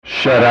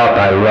Shut up,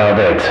 I love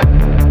it.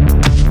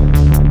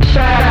 Shut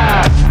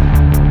up!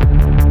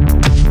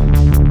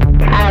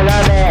 I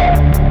love it.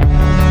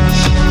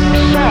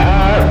 Shut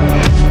up!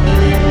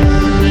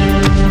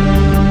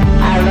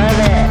 I love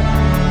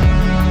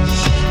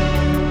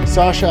it.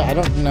 Sasha, I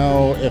don't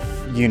know if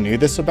you knew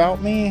this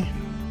about me,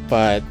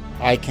 but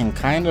I can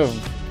kind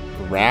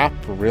of rap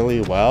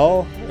really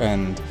well,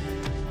 and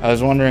I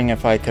was wondering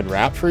if I could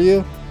rap for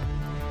you.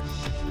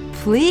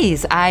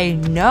 Please, I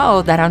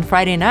know that on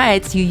Friday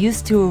nights you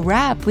used to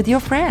rap with your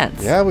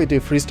friends. Yeah, we do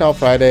Freestyle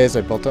Fridays.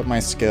 I built up my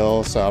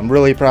skill, so I'm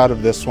really proud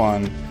of this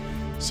one.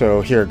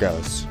 So here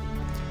goes.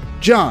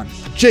 John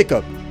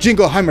Jacob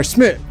Jingleheimer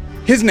Smith.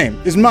 His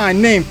name is my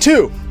name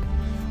too.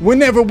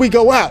 Whenever we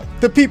go out,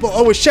 the people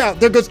always shout,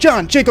 there goes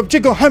John Jacob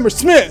Jingleheimer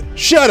Smith.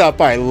 Shut up,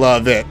 I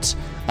love it.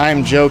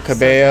 I'm Joe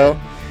Cabello,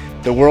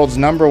 the world's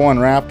 #1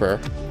 rapper,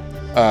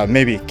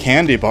 maybe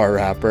candy bar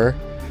rapper,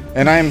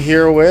 and I'm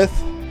here with...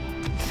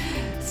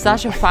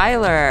 Sasha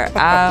Filer.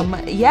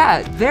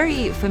 Yeah,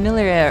 very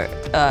familiar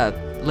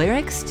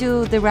lyrics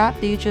to the rap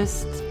that you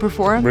just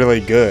performed. Really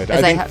good.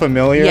 I think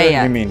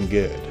familiar, you mean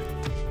good.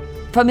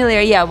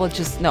 Familiar, yeah, well,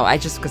 I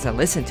just because I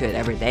listen to it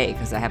every day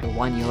because I have a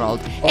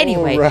 1-year-old.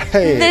 Anyway, right.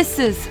 This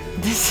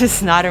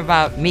is not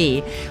about me.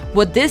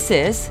 What this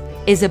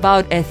is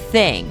about a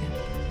thing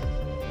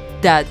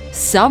that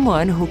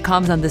someone who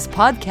comes on this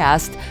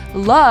podcast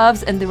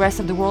loves and the rest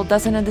of the world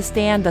doesn't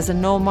understand,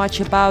 doesn't know much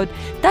about.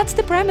 That's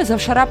the premise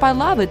of Shut Up, I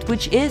Love It,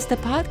 which is the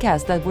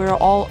podcast that we're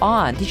all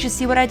on. Did you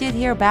see what I did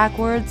here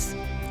backwards?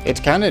 It's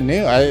kind of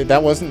new.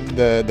 That wasn't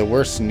the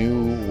worst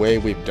new way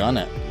we've done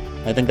it.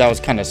 I think that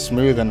was kind of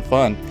smooth and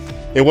fun.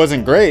 It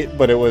wasn't great,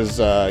 but it was,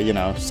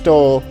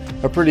 still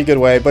a pretty good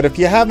way. But if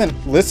you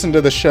haven't listened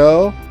to the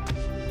show,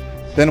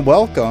 then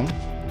welcome.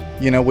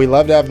 We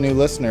love to have new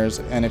listeners,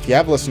 and if you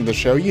have listened to the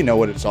show, you know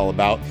what it's all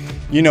about.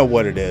 You know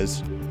what it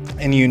is,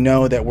 and you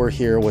know that we're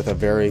here with a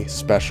very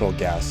special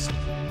guest.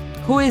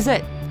 Who is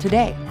it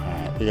today?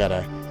 We got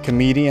a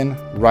comedian,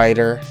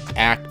 writer,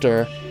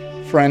 actor,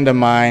 friend of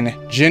mine,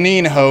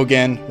 Janine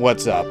Hogan.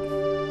 What's up?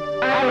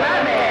 I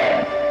love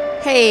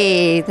it.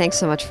 Hey, thanks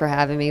so much for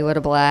having me. What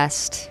a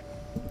blast.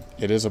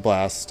 It is a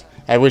blast.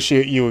 I wish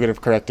you would have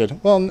corrected.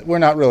 Well, we're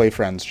not really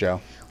friends, Joe.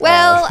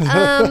 Well,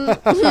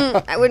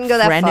 I wouldn't go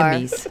that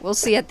Frenemies. far. We'll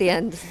see at the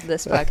end of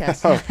this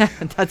podcast.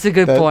 That's a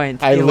good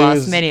point. You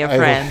lost many a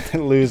friend. I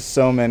lose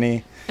so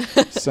many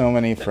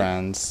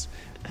friends.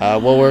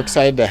 Well, we're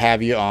excited to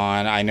have you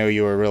on. I know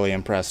you were really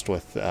impressed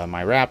with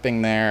my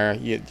rapping there.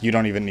 You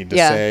don't even need to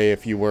say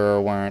if you were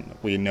or weren't.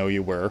 We know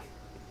you were.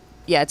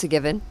 Yeah, it's a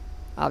given,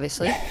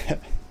 obviously.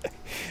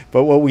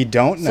 But what we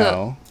don't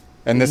know,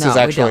 and this is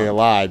actually a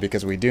lie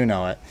because we do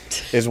know it,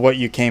 is what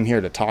you came here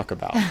to talk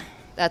about.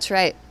 That's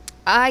right.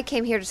 I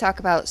came here to talk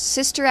about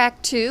Sister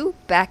Act 2,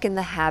 Back in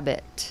the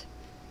Habit.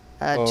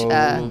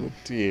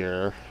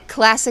 Dear.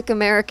 Classic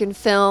American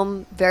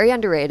film, very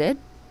underrated.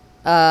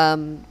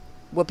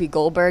 Whoopi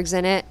Goldberg's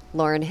in it.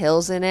 Lauryn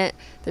Hill's in it.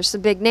 There's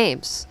some big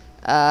names.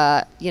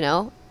 A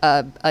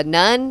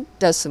nun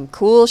does some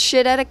cool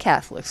shit at a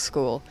Catholic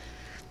school.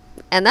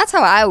 And that's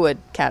how I would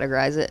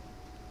categorize it.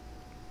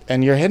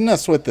 And you're hitting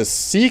us with the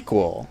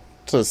sequel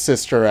to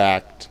Sister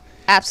Act.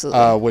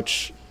 Absolutely.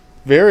 Which...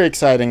 very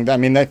exciting. I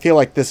mean, I feel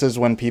like this is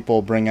when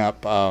people bring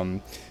up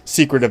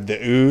Secret of the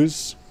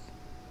Ooze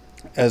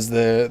as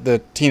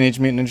the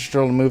Teenage Mutant Ninja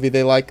Turtle movie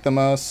they like the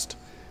most.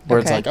 Where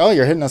it's like, oh,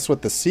 you're hitting us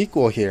with the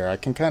sequel here. I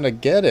can kind of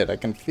get it. I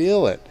can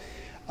feel it.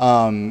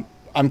 I'm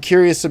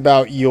curious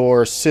about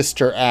your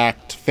Sister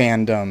Act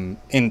fandom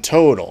in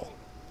total.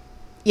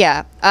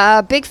 Yeah,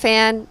 big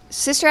fan.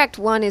 Sister Act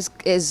 1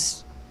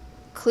 is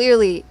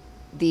clearly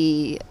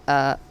the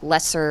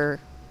lesser...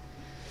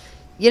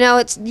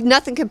 it's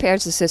nothing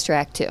compares to Sister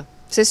Act 2.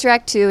 Sister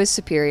Act 2 is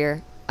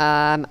superior.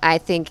 I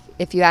think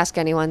if you ask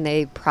anyone,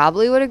 they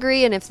probably would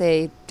agree, and if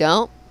they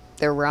don't,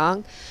 they're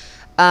wrong.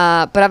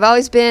 But I've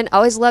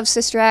always loved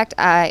Sister Act.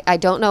 I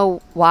don't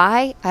know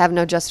why. I have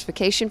no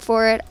justification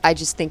for it. I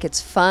just think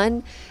it's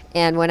fun,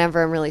 and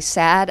whenever I'm really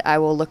sad, I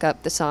will look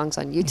up the songs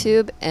on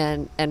YouTube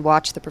and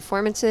watch the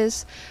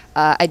performances.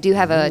 I do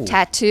have a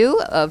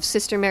tattoo of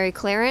Sister Mary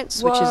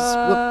Clarence, which is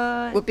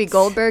Whoopi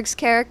Goldberg's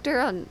character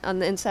on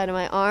the inside of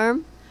my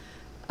arm.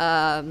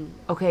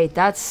 Okay,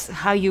 that's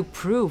how you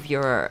prove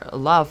your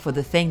love for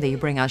the thing that you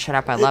bring on Shut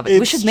Up, I Love It.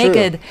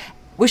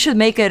 We should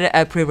make it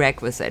a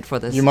prerequisite for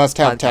this. You must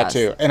have podcast.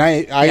 tattoo. And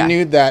I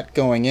knew that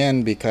going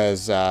in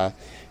because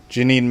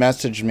Janine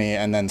messaged me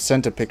and then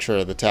sent a picture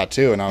of the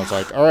tattoo, and I was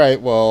like, all right,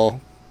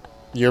 well,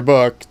 you're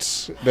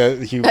booked.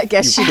 I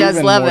guess she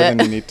does love more it.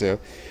 Than you need to.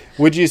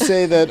 Would you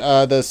say that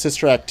the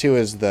Sister Act 2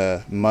 is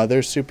the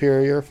Mother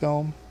Superior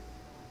film?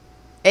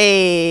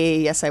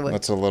 Yes, I would.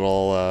 That's a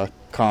little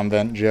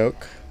convent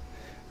joke.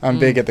 I'm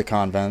big at the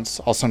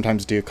convents. I'll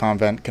sometimes do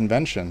convent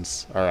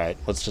conventions. All right,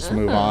 let's just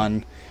move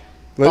on.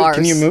 Bars.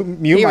 Can you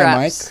mute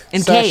my mic,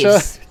 In Sasha?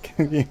 case.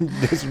 Can you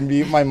just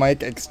mute my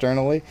mic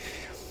externally?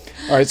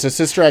 All right, so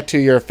Sister Act 2,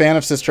 you're a fan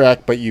of Sister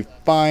Act, but you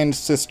find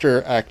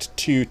Sister Act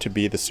 2 to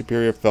be the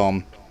superior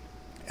film.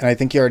 And I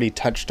think you already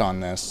touched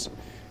on this.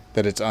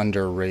 that it's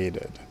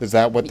underrated. Is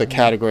that what the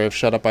category of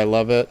Shut Up, I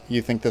Love It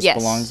you think this Yes.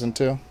 belongs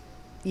into?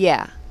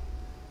 Yeah.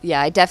 Yeah,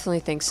 I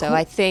definitely think so.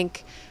 I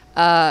think,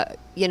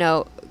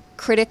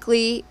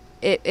 critically,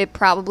 it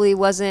probably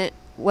wasn't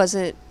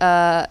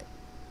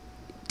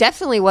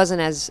definitely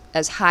wasn't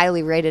as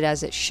highly rated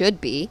as it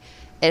should be.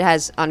 It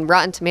has, on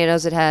Rotten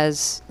Tomatoes, it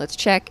has, let's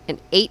check, an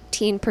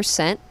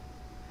 18%.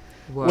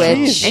 Wow. Which-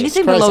 Jesus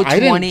anything Christ, below I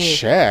 20. didn't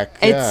check.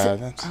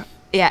 It's,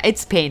 yeah,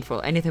 it's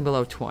painful. Anything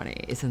below 20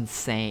 is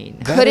insane.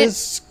 That Could it-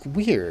 is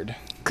weird.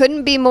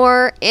 Couldn't be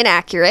more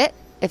inaccurate,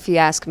 if you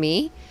ask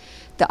me.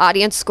 The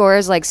audience score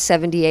is like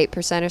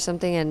 78% or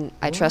something, and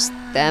I trust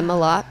them a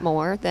lot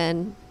more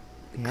than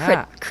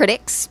Yeah.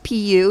 critics,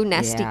 PU,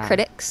 nasty Yeah.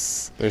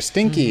 critics. They're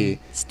stinky.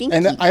 Stinky.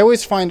 And I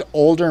always find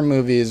older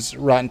movies'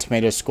 Rotten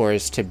Tomato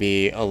scores to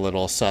be a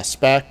little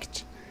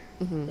suspect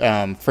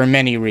for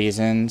many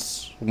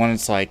reasons. One,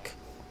 it's like,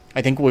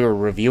 I think we were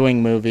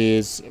reviewing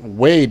movies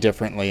way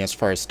differently as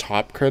far as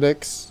top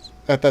critics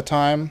at that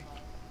time.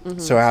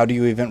 So how do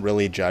you even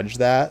really judge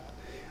that?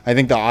 I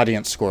think the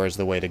audience score is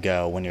the way to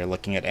go when you're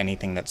looking at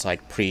anything that's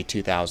like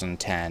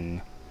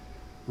pre-2010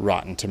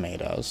 Rotten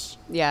Tomatoes.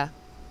 Yeah.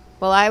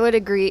 Well, I would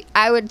agree.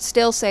 I would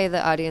still say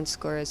the audience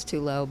score is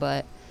too low,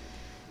 but,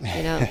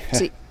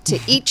 to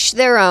each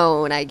their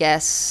own, I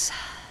guess.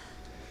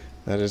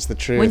 That is the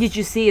truth. When did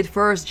you see it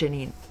first,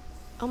 Janine?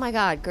 Oh my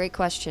God, great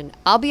question.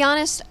 I'll be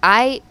honest,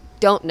 I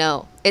don't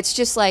know. It's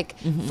just like,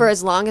 for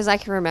as long as I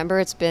can remember,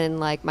 it's been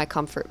like my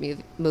comfort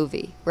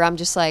movie where I'm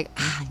just like,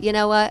 you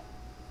know what?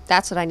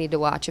 That's what I need to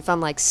watch. If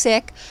I'm like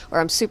sick or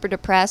I'm super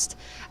depressed,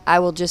 I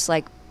will just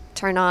like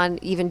turn on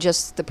even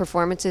just the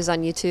performances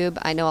on YouTube.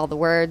 I know all the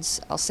words.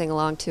 I'll sing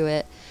along to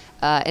it.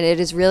 And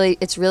it's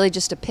really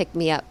just a pick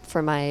me up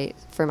for my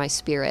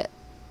spirit.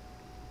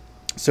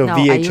 So No, are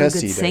you a VHS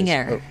good days.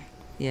 singer? Oh.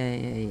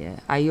 Yeah.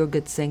 Are you a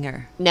good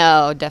singer?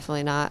 No,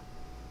 definitely not.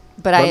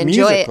 But I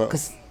enjoy musical? it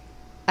because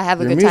I have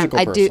a You're a good time. musical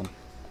I do.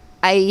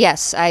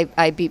 person.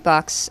 I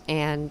beatbox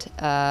and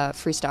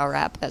freestyle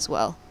rap as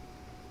well.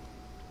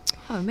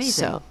 Oh, amazing.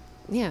 So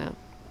yeah.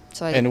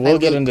 So I, And we'll I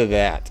get loop, into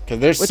that because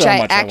there's which so I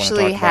much actually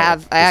I want to talk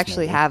have. about. I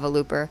actually have a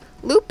looper.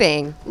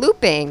 Looping.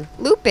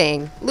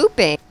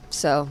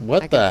 So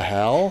What I can- the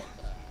hell?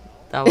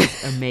 That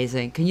was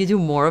amazing. Can you do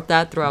more of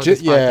that throughout Ju-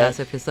 this yeah. podcast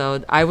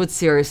episode? I would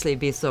seriously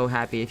be so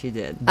happy if you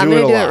did. I'm Do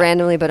it gonna a do it lot.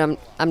 randomly, but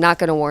I'm not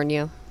gonna warn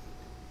you.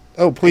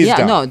 Oh, please yeah,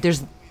 don't. no,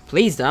 there's.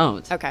 Please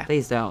don't. Okay.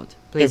 Please don't.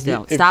 Please If you-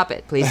 don't. if- Stop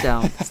it. Please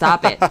don't.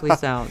 Stop it. Please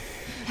don't.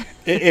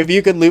 If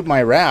you could loop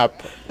my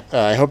rap,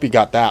 I hope you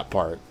got that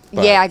part.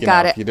 But, Yeah, I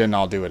got it. If you didn't,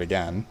 I'll do it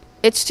again.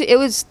 It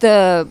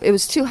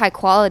was too high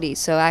quality,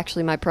 so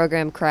actually my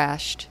program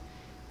crashed.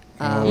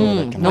 That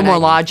can No happen. more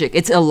logic.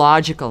 It's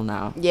illogical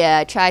now. Yeah,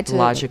 I tried to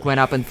Logic went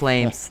up in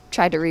flames.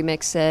 tried to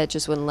remix it,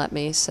 just wouldn't let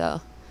me.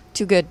 So,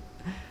 too good.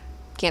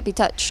 Can't be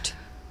touched.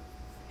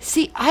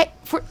 See,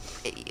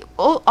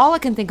 all I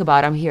can think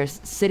about, I'm here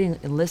sitting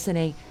and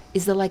listening,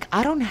 is that like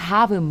I don't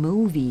have a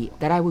movie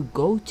that I would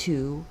go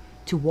to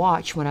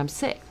watch when I'm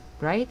sick,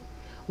 right?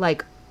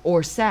 Like,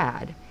 or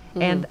sad.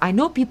 And I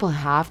know people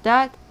have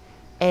that,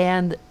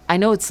 and I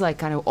know it's like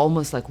kind of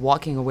almost like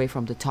walking away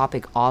from the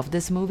topic of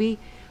this movie,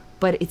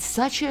 but it's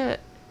such a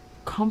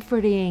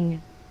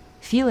comforting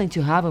feeling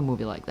to have a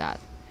movie like that.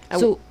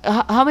 So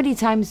how many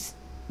times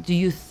do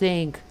you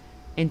think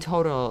in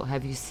total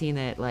have you seen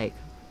it, like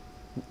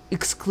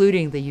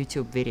excluding the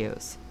YouTube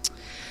videos?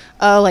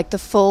 Oh, like the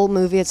full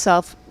movie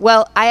itself.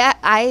 Well,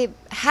 I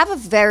have a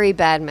very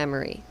bad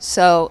memory,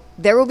 so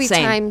there will be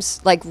Same.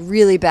 times like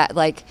really bad,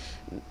 like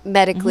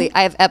medically.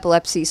 I have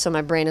epilepsy, so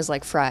my brain is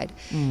like fried.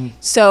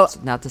 So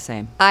Not the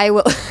same. I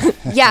will.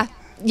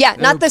 Yeah,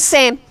 not the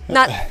same.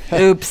 Not.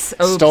 Oops.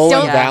 Stolen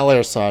Don't-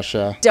 valor,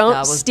 Sasha. Don't That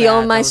was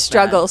steal bad, my that was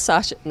struggle, bad.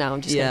 Sasha. No,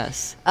 I'm just kidding.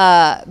 Yes.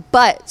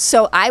 But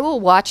so I will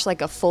watch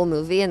like a full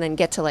movie and then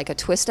get to like a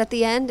twist at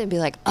the end and be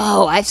like,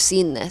 oh, I've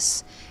seen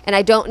this. And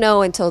I don't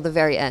know until the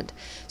very end.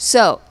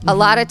 So a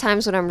lot of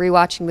times when I'm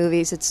rewatching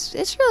movies, it's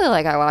really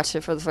like I watched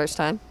it for the first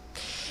time.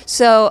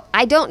 So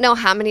I don't know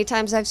how many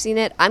times I've seen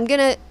it. I'm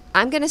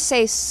gonna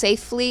say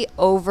safely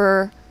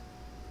over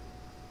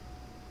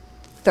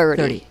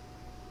 30. 30.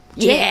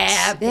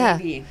 Yeah, Yeah.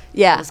 baby.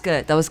 Yeah. That was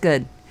good. That was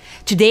good.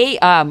 Today,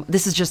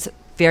 this is just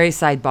very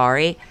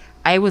sidebar-y.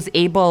 I was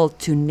able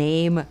to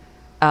name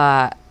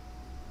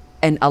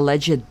an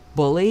alleged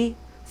bully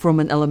from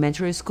an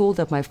elementary school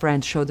that my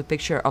friend showed a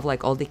picture of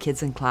like all the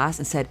kids in class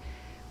and said,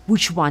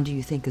 which one do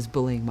you think is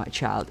bullying my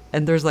child?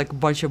 And there's like a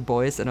bunch of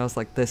boys, and I was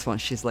like, this one.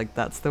 She's like,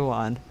 that's the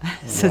one.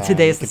 So Wow,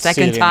 today's you the could see it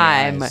second in your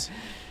time. eyes.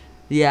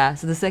 Yeah,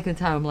 so the second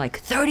time I'm like,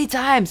 30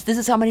 times. This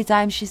is how many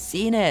times she's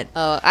seen it.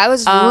 Oh, I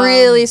was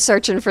really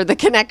searching for the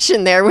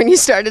connection there when you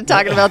started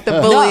talking about the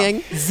bullying.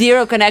 No,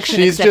 zero connection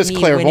She's except just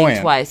me winning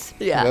clairvoyant. twice.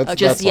 Yeah, That's-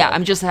 okay. that's all.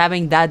 I'm just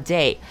having that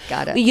day.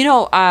 Got it. You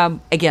know,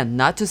 again,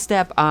 not to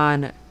step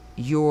on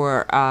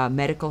your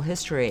medical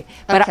history,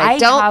 but Okay, I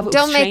have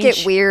don't make it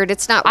strange- weird.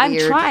 It's not I'm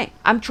weird.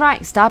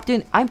 trying. Stop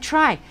doing. I'm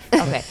trying.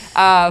 Okay.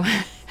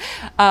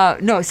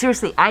 No,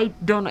 seriously, I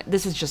don't.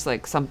 This is just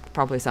like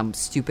probably some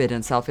stupid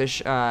and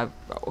selfish,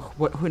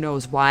 who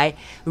knows why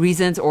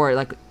reasons, or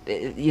like,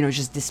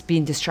 just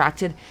being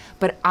distracted.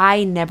 But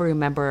I never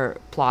remember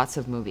plots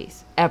of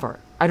movies ever.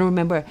 I don't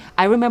remember.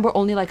 I remember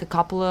only like a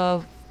couple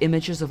of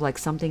images of like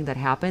something that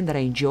happened that I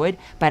enjoyed,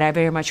 but I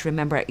very much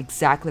remember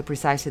exactly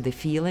precisely the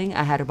feeling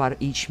I had about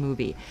each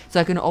movie.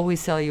 So I can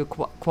always tell you,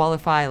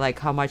 qualify like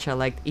how much I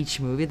liked each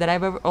movie that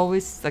I've ever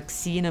always like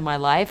seen in my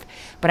life,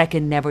 but I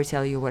can never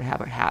tell you what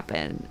ever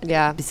happened.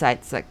 Yeah.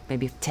 Besides like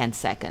maybe 10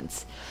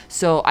 seconds.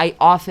 So I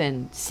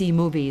often see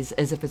movies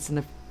as if it's in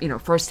the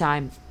first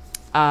time.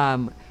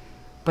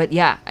 But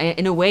yeah,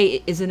 in a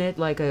way, isn't it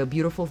like a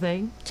beautiful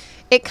thing?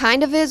 It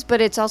kind of is,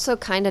 but it's also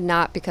kind of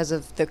not because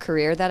of the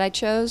career that I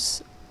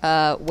chose.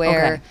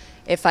 Where Okay.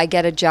 if I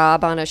get a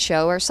job on a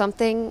show or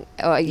something,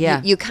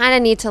 you kind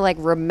of need to like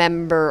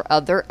remember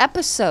other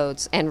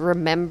episodes and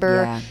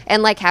remember Yeah.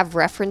 and like have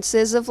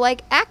references of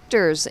like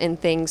actors and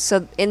things.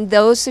 So in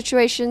those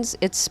situations,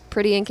 it's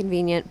pretty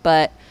inconvenient,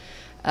 but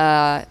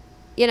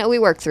we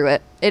work through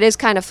it. It is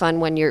kind of fun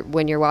when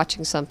you're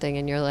watching something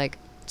and you're like,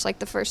 it's like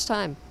the first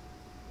time.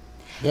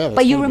 Yeah, that's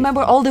But you gotta be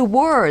remember fun. all the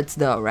words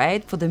though,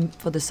 right? For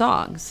the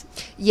songs.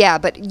 Yeah,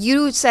 but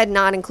you said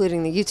not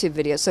including the YouTube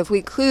videos. So if we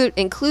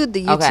include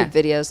the YouTube Okay.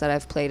 videos that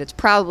I've played, it's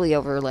probably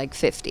over like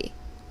 50.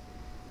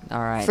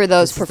 All right. For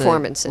those This is the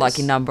performances.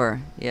 lucky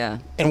number. Yeah.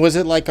 And was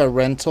it like a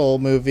rental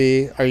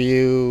movie? Are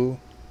you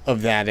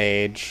of that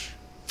age?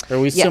 Are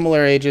we Yeah.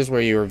 similar ages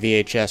where you were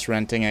VHS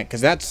renting it?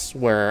 Because that's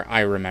where I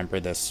remember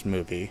this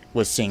movie,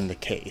 was seeing the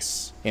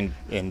case in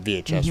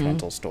VHS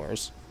rental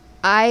stores.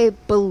 I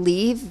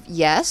believe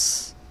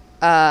yes.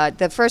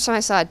 The first time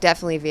I saw it,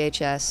 definitely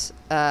VHS.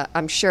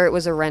 I'm sure it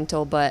was a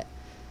rental, but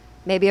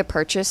maybe a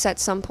purchase at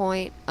some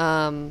point.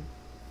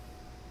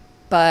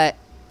 But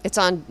it's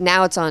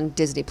on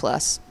Disney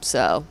Plus,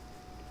 so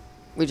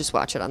we just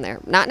watch it on there.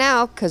 Not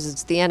now because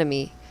it's The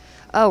Enemy.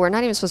 Oh, we're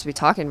not even supposed to be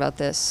talking about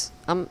this.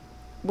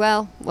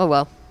 Well.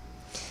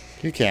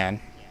 You can.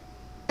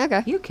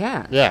 Okay. You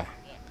can. Yeah.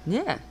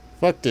 Yeah.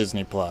 Fuck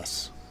Disney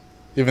Plus.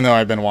 Even though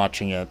I've been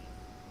watching it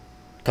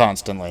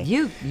constantly.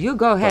 You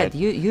go ahead. But-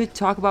 You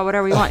talk about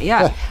whatever you want.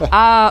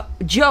 Yeah.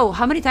 Joe,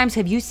 how many times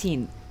have you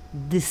seen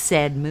this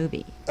said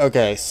movie?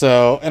 Okay,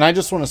 so, and I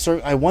just want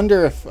to I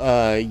wonder if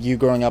you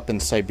growing up in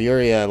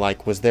Siberia,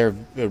 like, was there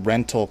a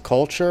rental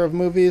culture of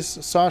movies,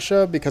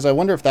 Sasha? Because I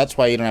wonder if that's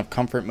why you don't have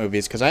comfort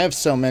movies. Because I have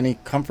so many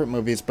comfort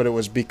movies, but it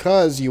was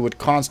because you would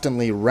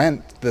constantly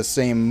rent the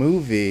same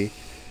movie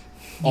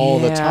all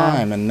the Yeah.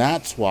 time, and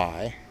that's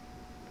why.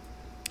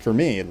 For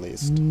me, at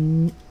least.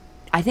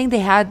 I think they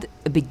had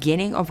a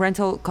beginning of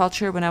rental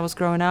culture when I was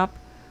growing up,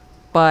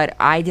 but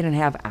I didn't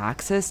have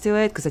access to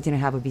it because I didn't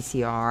have a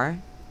VCR.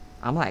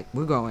 I'm like,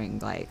 we're going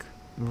like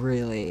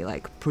really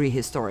like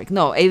prehistoric.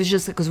 No, it was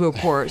just because we were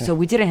poor, so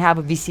we didn't have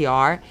a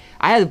VCR.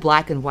 I had a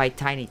black and white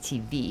tiny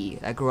TV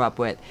I grew up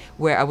with,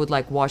 where I would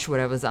like watch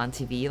whatever's on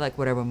TV, like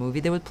whatever movie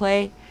they would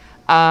play.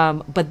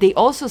 But they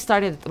also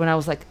started when I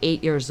was like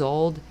 8 years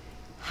old,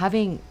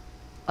 having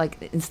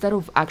like, instead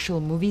of actual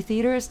movie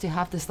theaters, to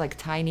have this like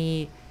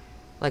tiny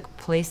like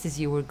places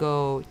you would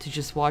go to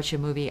just watch a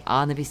movie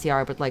on the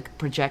VCR, but like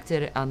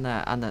projected on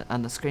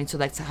the screen. So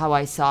that's how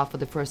I saw for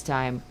the first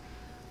time.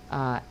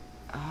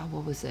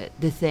 What was it?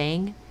 The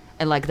Thing,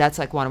 and like that's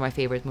like one of my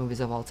favorite movies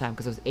of all time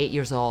because I was 8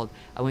 years old.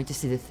 I went to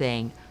see The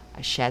Thing.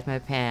 I shat my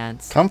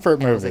pants. Comfort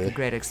and It was like movie. a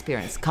great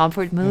experience.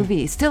 Comfort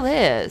movie, still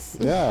is.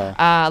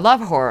 Yeah.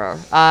 Love horror.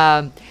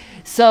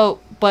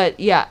 But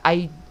yeah,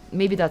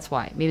 maybe that's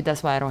why. Maybe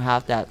that's why I don't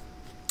have that.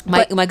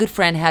 My good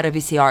friend had a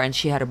VCR and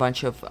she had a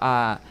bunch of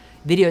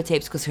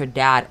videotapes because her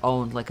dad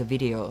owned like a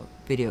video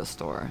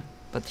store,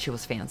 but she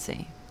was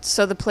fancy.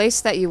 So the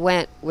place that you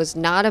went was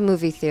not a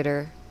movie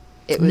theater.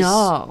 It was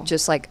No.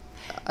 just like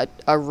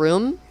a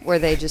room where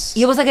they just...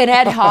 It was like an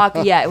ad hoc.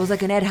 Yeah, it was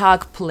like an ad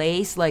hoc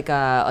place, like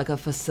a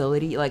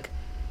facility, like.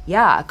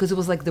 Yeah, because it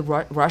was like the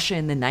Russia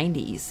in the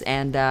 90s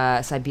and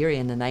Siberia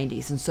in the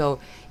 90s. And so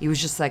it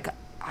was just like,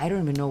 I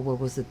don't even know what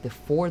was it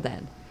before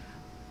then.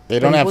 They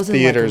don't But it have wasn't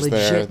like a theaters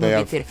there. legit They movie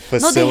have theater.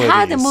 facilities. No, they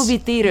had the movie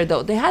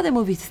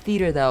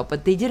theater though.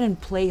 But they didn't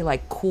play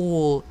like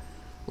cool,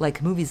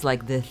 like movies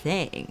like The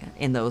Thing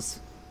in those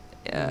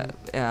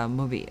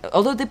movie.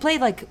 Although they played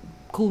like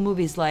cool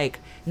movies like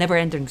Never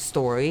Ending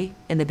Story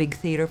in the big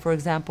theater, for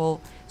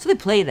example. So they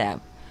play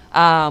them.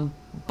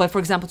 But for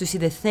example, to see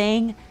The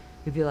Thing,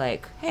 you'd be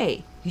like,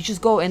 hey, you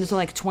just go and there's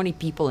like 20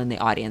 people in the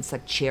audience,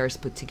 like chairs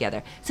put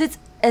together. So it's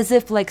as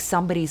if like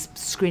somebody's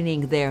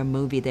screening their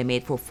movie they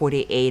made for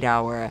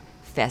 48-hour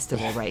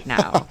festival right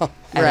now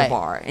at Right. a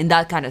bar, in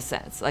that kind of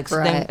sense. Like, so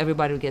then Right.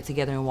 everybody would get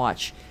together and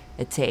watch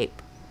a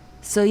tape.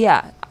 So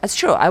yeah, that's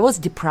true. I was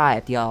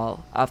deprived,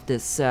 y'all, of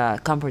this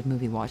comfort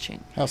movie watching.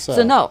 How so?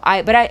 So no,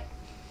 I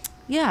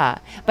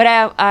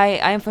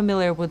am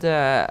familiar with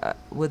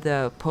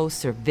the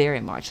poster very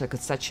much. Like,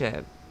 it's such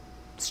a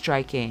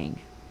striking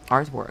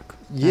artwork.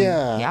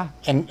 Yeah. Yeah.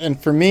 And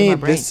for me, my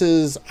brain. this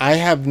is, I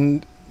have,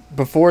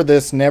 before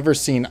this, never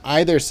seen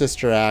either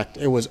Sister Act.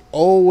 It was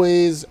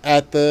always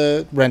at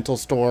the rental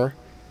store.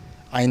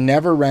 I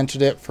never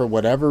rented it for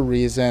whatever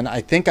reason.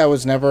 I think I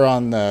was never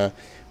on the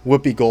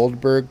Whoopi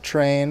Goldberg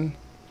train,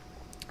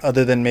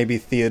 other than maybe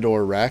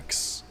Theodore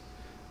Rex.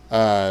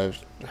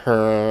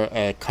 Her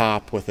a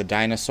cop with a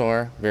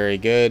dinosaur, very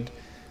good.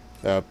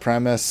 The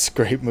premise,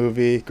 great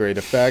movie, great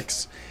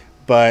effects.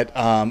 But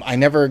I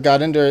never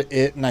got into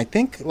it, and I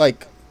think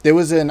like there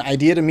was an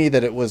idea to me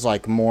that it was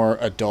like more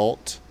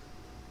adult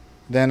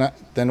than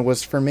it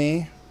was for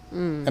me.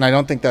 And I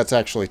don't think that's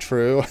actually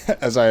true.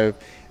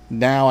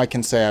 Now I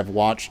can say I've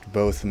watched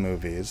both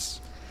movies.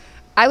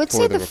 I would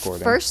say the the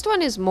recording. first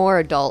one is more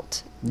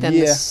adult than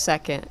the Yeah.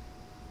 second.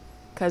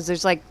 Because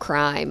there's like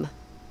crime.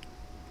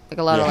 Like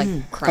a lot of Yeah.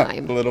 like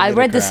crime. A little I bit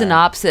read of the crime.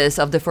 synopsis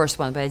of the first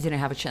one, but I didn't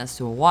have a chance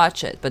to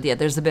watch it. But yeah,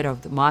 there's a bit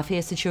of the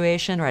mafia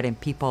situation, right? And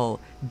people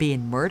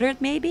being murdered,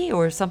 maybe,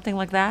 or something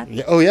like that.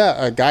 Yeah, oh yeah,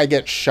 a guy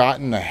gets shot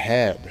in the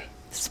head.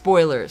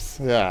 Spoilers.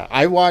 Yeah,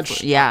 I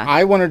watched. Yeah.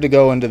 I wanted to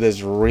go into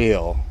this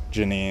real,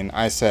 Janine.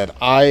 I said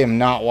I am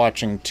not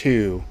watching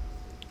 2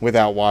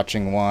 without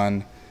watching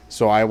 1,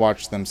 so I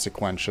watched them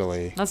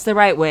sequentially. That's the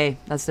right way.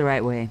 That's the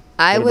right way.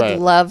 I What would about-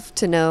 love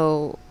to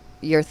know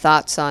your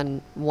thoughts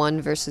on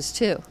 1 versus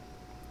 2.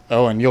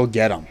 Oh, and you'll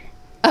get them.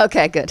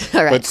 Okay, good.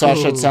 All right. But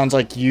Sasha, Cool. it sounds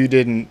like you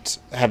didn't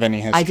have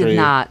any history. I did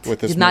not. With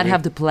this Did not movie.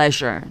 have the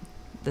pleasure.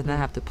 Did not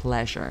have the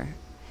pleasure.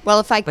 Well,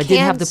 if I But can did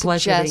have the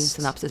pleasure of reading suggest,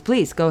 synopsis.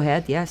 Please go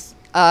ahead. Yes.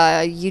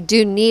 you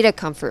do need a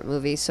comfort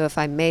movie. So if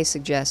I may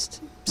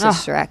suggest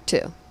Sister Act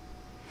 2.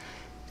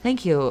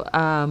 Thank you.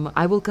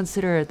 I will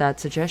consider that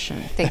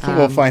suggestion. Thank you.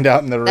 We'll find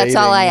out in the ratings.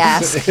 That's all I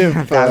ask.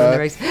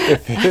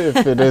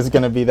 if it is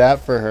going to be that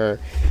for her.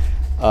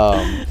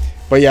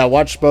 But yeah,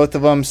 watch both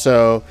of them.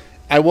 So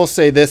I will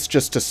say this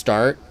just to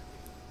start.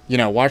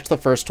 Watch the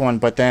first one,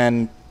 but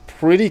then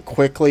pretty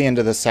quickly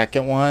into the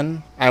second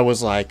one, I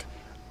was like,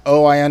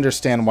 oh, I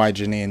understand why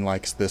Janine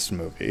likes this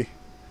movie.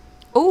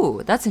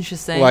 Oh, that's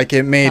interesting. Like,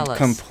 it made Tell us.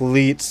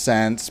 complete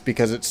sense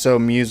because it's so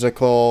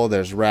musical.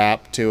 There's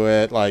rap to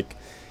it. Like,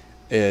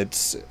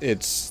 it's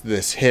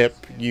this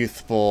hip,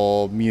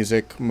 youthful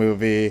music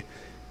movie.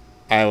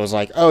 I was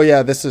like, oh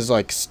yeah, this is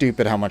like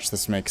stupid how much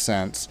this makes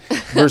sense.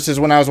 Versus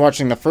when I was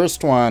watching the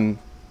first one,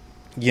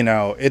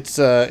 it's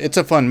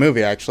a fun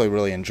movie. I actually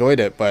really enjoyed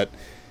it, but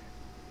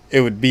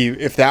it would be,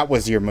 if that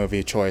was your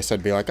movie choice,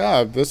 I'd be like,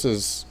 oh,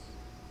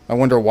 I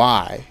wonder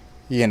why,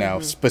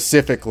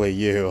 specifically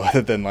you,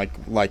 other than like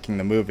liking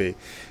the movie.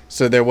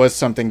 So there was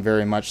something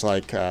very much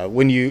like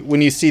when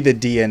you see the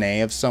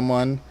DNA of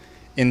someone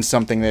in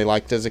something they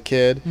liked as a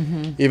kid.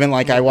 Even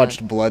like I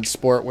watched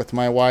Bloodsport with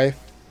my wife,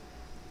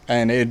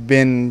 and it'd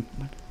been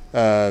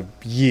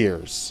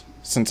years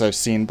since I've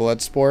seen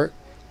Bloodsport,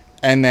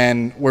 and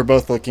then we're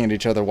both looking at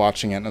each other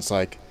watching it, and it's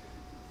like,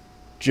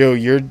 Joe,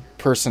 your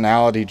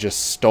personality just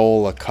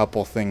stole a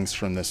couple things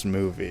from this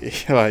movie.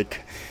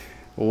 Like,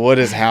 what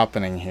is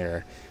happening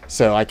here?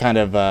 So I kind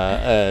of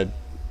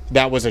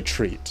that was a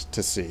treat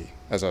to see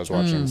as I was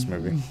watching this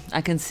movie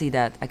I can see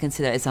that.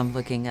 As I'm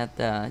looking at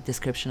the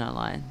description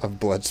online. of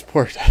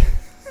Bloodsport.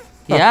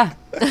 Yeah.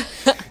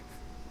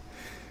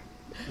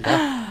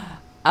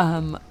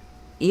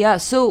 Yeah.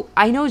 So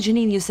I know,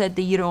 Janine, you said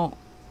that you don't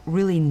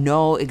really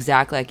know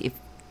exactly, like, if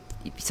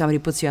somebody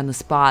puts you on the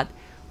spot,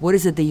 what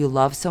is it that you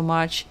love so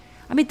much?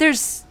 I mean,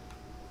 there's,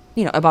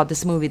 about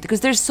this movie,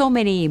 because there's so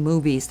many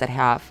movies that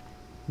have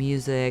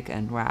music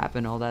and rap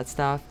and all that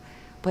stuff.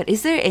 But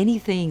is there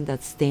anything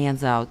that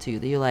stands out to you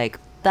that you're like,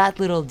 that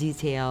little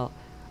detail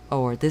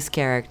or this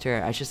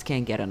character, I just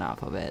can't get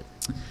enough of it?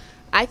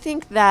 I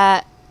think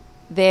that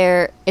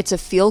it's a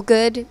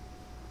feel-good,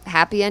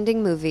 happy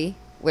ending movie,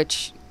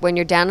 which when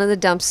you're down in the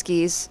dump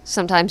skis,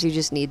 sometimes you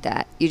just need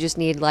that. You just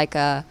need like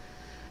they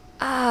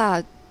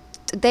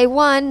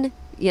won,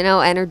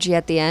 energy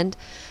at the end.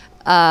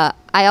 I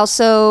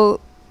also,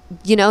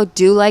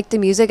 do like the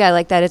music. I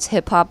like that it's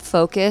hip-hop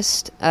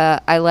focused.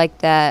 I like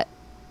that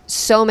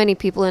so many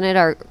people in it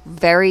are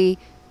very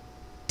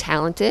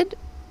talented.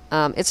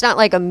 It's not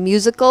like a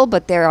musical,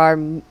 but there are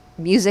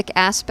music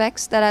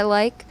aspects that I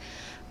like.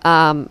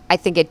 I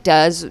think it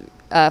does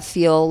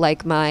feel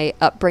like my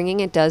upbringing.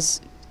 It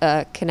does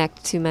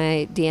connect to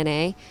my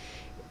DNA.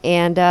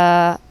 And,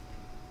 I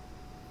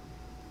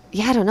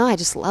don't know. I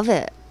just love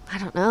it. I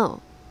don't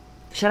know.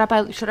 Shut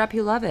up,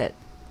 you love it.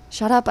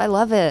 Shut up, I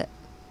love it.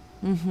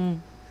 Mm-hmm.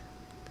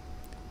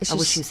 It's I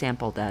wish just, you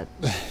sampled that.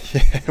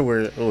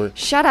 we're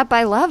shut up,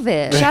 I love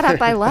it. Shut up,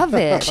 I love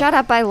it. Shut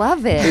up, I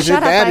love it. Is it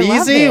Shut up, that I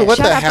love easy? it. What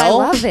Shut the up, hell?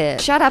 I love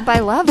it. Shut up, I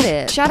love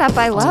it. Shut up,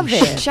 I love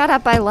it. Shut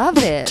up, I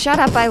love it. Shut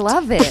up, I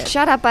love it.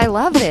 Shut up, I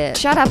love it.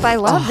 Shut up, I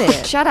love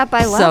it. Shut up,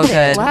 I love So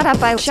it. good. Shut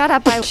up, I shut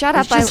up, I shut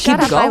up, I Just keep shut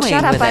up, I going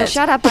shut up, with I it.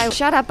 shut up, I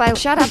shut up, I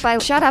shut up, I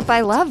shut up,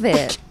 I love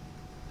it.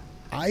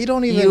 I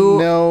don't even You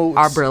know.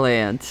 are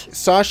brilliant.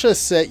 Sasha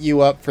set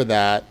you up for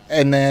that,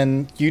 and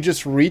then you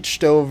just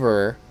reached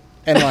over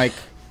and like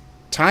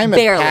time had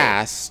Barely.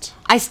 passed.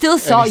 I still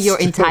saw it's your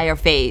still- entire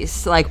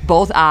face, like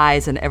both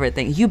eyes and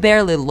everything. You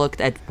barely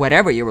looked at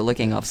whatever you were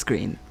looking off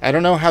screen. I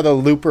don't know how the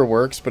looper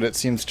works, but it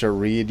seems to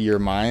read your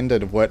mind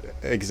and what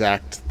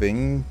exact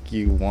thing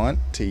you want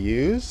to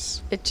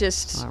use. It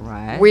just All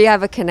right. we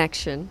have a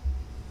connection.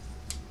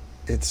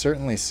 It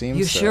certainly seems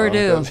You so. sure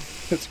do.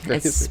 It's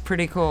crazy. It's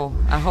pretty cool.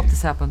 I hope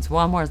this happens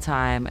one more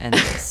time in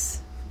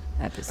this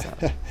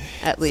episode.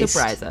 At least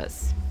Surprise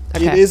us.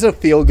 It Okay. is a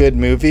feel-good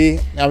movie.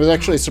 I was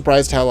actually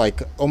surprised how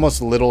like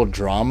almost little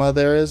drama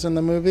there is in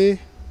the movie.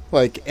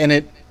 Like, and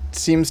it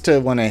seems to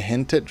want to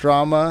hint at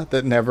drama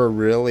that never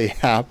really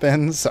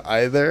happens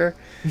either.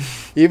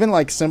 Even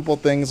like simple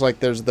things like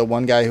there's the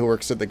one guy who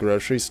works at the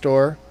grocery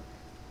store,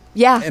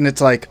 Yeah. and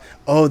it's like,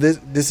 oh,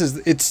 this is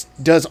it's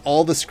does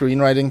all the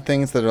screenwriting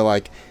things that are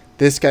like,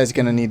 this guy's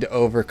gonna need to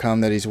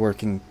overcome that he's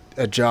working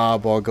a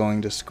job while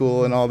going to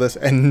school and all this,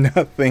 and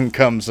nothing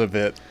comes of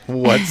it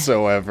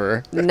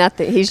whatsoever.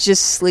 Nothing. He's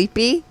just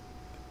sleepy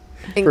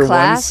in For one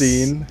class.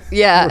 scene.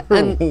 Yeah. For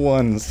And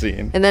one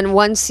scene. and then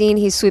one scene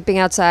he's sweeping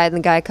outside and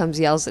the guy comes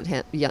yells at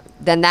him. Yeah.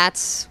 Then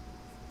that's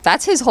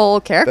his whole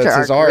character That's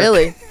arc, his arc.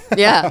 really.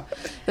 Yeah.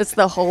 That's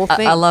the whole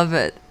thing. I love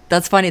it.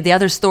 That's funny. The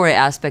other story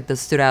aspect that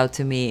stood out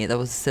to me that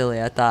was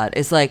silly, I thought,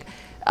 is like,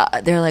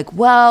 they're like,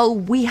 well,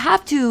 we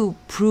have to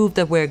prove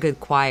that we're a good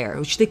choir,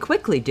 which they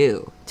quickly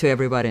do to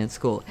everybody in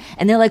school.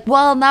 And they're like,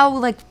 well, now,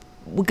 like,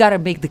 we got to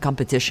make the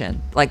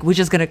competition. Like, we're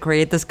just going to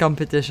create this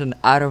competition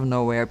out of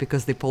nowhere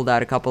because they pulled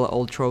out a couple of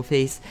old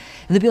trophies.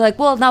 And they'd be like,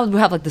 well, now we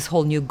have, like, this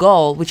whole new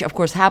goal, which, of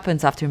course,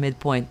 happens after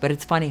midpoint. But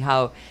it's funny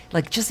how,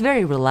 like, just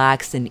very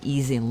relaxed and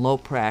easy and low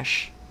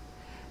pressure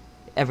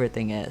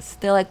everything is.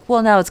 They're like,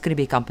 well, now it's going to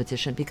be a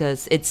competition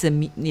because it's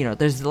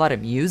there's a lot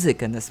of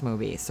music in this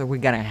movie, so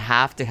we're going to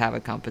have a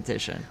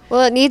competition.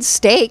 Well, it needs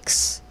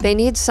stakes. They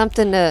need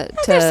something There's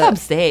some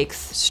to stakes.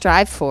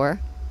 strive for,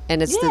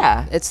 and it's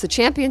Yeah. the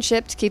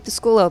championship to keep the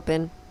school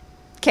open.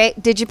 Okay,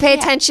 did you pay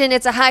attention?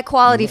 It's a high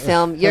quality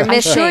film. You're I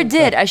missing.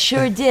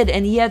 sure did,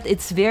 and yet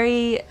it's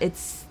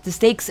the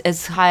stakes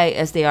as high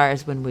as they are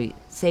as when we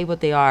say what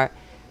they are,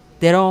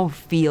 they don't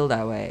feel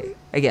that way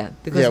again.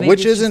 Because Yeah, maybe which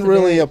it's just isn't a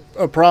really very-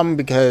 a problem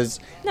because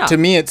No. to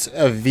me it's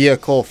a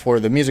vehicle for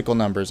the musical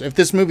numbers. If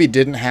this movie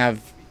didn't have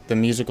the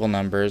musical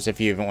numbers, if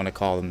you even want to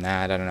call them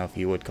that, I don't know if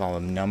you would call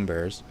them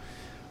numbers,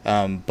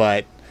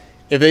 but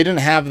if they didn't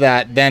have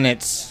that, then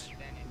it's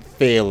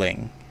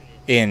failing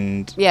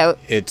in Yeah.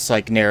 its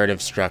like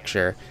narrative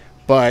structure.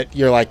 But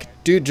you're like,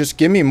 dude, just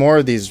give me more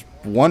of these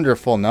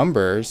wonderful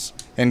numbers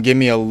and give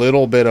me a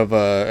little bit of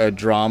a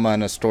drama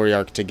and a story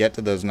arc to get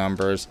to those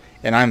numbers,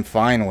 and I'm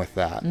fine with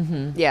that.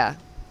 Yeah.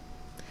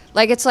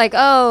 Like it's like,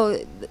 oh,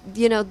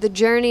 the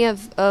journey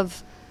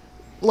of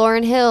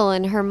Lauryn Hill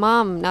and her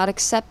mom not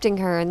accepting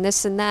her and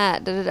this and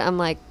that. Da, da, da. I'm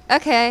like,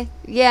 okay,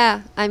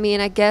 yeah. I mean,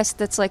 I guess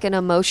that's like an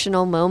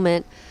emotional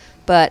moment,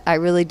 but I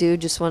really do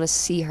just want to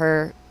see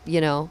her,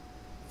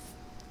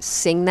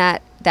 sing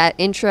that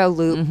intro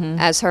loop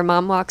as her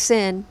mom walks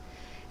in,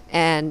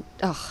 and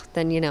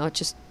then it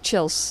just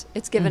chills.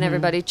 It's giving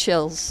everybody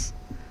chills.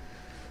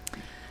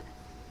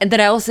 And then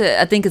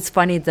I think it's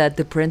funny that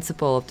the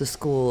principal of the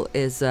school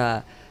is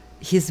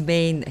his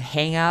main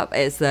hang up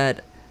is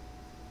that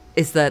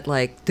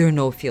like there are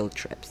no field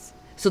trips.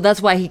 So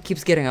that's why he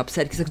keeps getting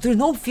upset because like, there are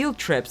no field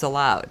trips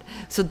allowed.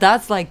 So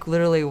that's like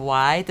literally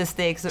why the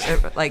stakes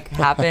like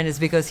happen is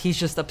because he's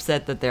just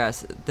upset that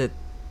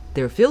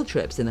there are field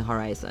trips in the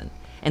horizon,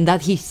 and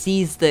that he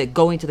sees the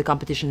going to the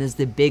competition as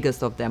the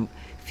biggest of them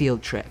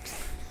field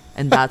trips,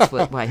 and that's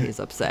why he's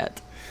upset.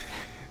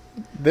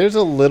 There's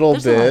a little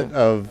There's a lot bit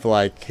of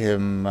like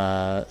him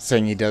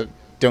saying you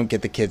don't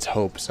get the kids'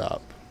 hopes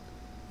up,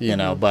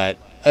 but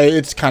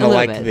it's kind A of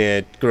little like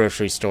bit. the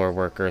grocery store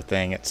worker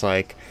thing. It's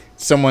like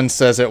someone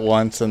says it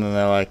once and then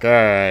they're like, all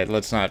right,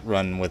 let's not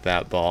run with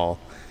that ball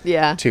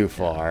Yeah. too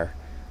far.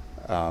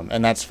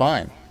 And that's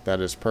fine. That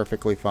is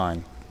perfectly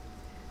fine.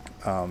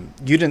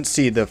 You didn't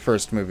see the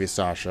first movie,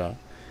 Sasha,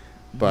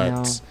 but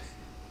No.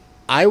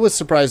 I was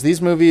surprised.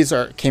 These movies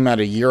came out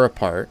a year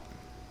apart,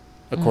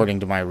 according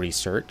to my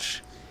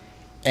research.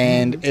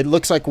 And it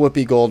looks like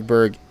Whoopi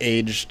Goldberg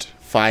aged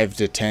 5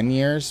 to 10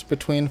 years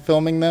between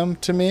filming them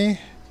to me.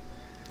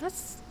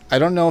 I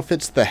don't know if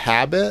it's The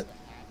Habit,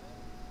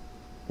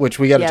 which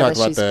we got to Yeah, talk but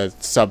about the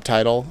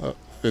subtitle.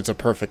 It's a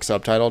perfect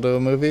subtitle to a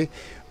movie.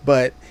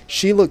 But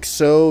she looks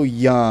so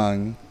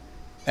young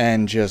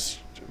and just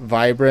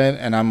vibrant,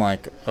 and I'm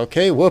like,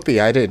 okay,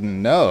 Whoopi, I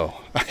didn't know.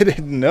 I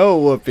didn't know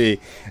Whoopi.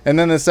 And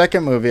then the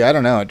second movie, I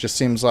don't know, it just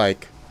seems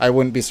like I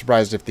wouldn't be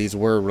surprised if these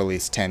were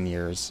released 10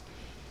 years.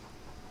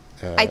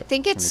 I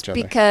think from it's each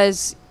other.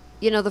 because,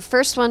 the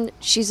first one,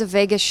 she's a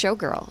Vegas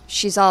showgirl.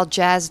 She's all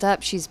jazzed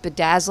up. She's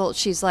bedazzled.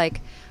 She's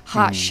like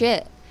hot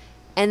shit.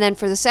 And then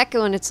for the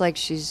second one, it's like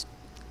she's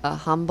a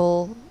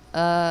humble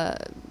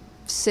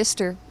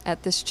sister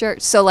at this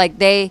church. So like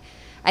I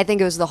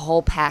think it was the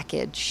whole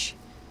package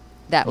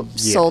that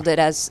sold it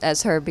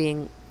as her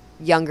being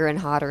younger and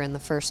hotter in the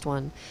first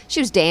one. She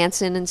was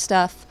dancing and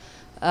stuff.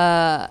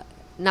 Not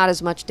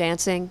as much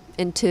dancing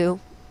in 2.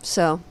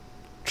 So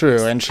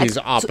True, and she's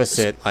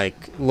opposite,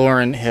 like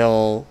Lauryn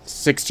Hill,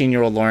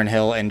 16-year-old Lauryn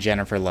Hill, and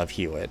Jennifer Love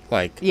Hewitt.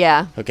 Like,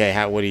 Yeah. okay,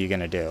 what are you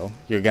gonna do?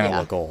 You're gonna Yeah.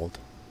 look old.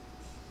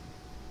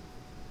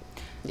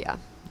 Yeah.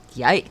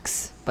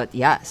 Yikes! But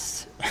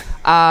yes.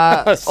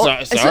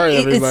 Sorry,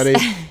 everybody.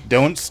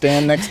 Don't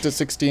stand next to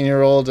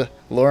 16-year-old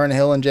Lauryn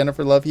Hill and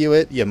Jennifer Love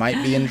Hewitt. You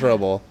might be in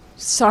trouble.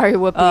 Sorry,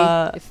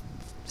 Whoopi,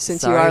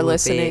 since you Sorry, are Whoopi.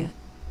 listening.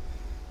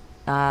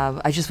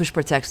 I just wish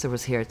Protexter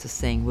was here to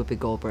sing Whoopi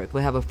Goldberg.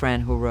 We have a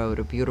friend who wrote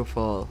a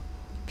beautiful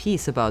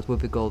piece about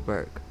Whoopi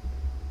Goldberg.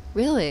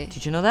 Really?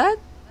 Did you know that?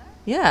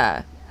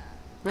 Yeah.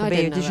 No, I Kobe,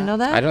 didn't know did you that. know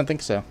that? I don't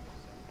think so.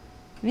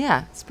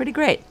 Yeah, it's pretty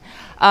great.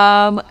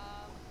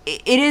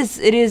 It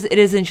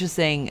is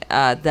interesting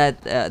that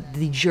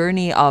the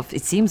journey of,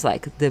 it seems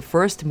like the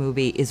first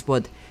movie is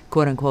what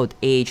quote unquote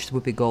aged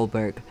Whoopi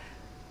Goldberg,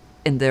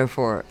 and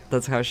therefore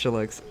that's how she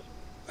looks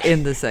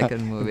in the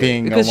second movie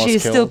Being because almost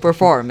she's still killed.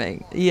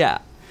 performing. Yeah,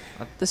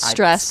 The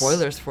stress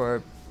spoilers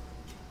for,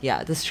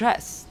 yeah, the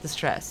stress.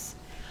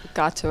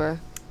 got to her.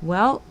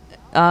 Well,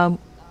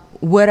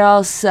 what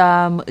else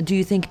do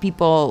you think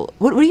people?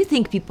 What do you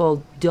think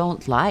people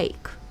don't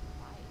like?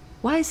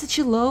 Why is it such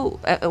a low?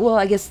 Well,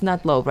 I guess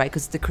not low, right?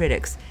 Because the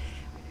critics.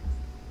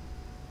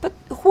 But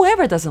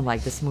whoever doesn't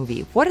like this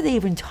movie, what are they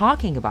even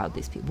talking about?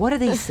 These people, what are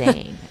they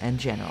saying in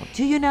general?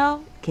 Do you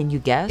know? Can you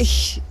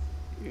guess?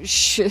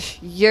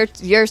 You're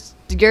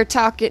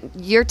talking.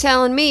 You're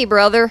telling me,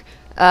 brother.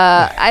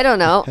 I don't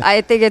know.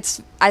 I think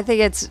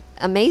it's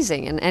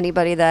amazing, and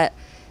anybody that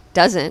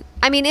doesn't.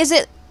 I mean, is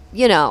it?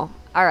 All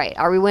right.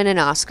 Are we winning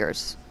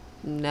Oscars?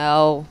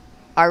 No.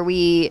 Are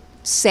we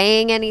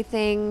saying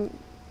anything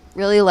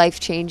really life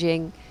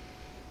changing?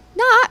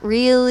 Not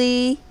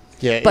really.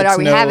 Yeah, But it's are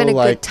we no, having a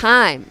like, good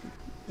time?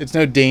 It's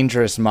no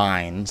Dangerous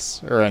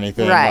Minds or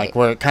anything. Right. Like,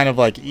 where it kind of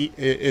like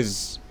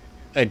is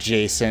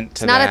adjacent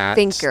to not a that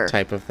thinker.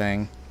 type of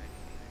thing.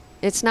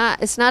 It's not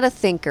a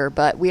thinker,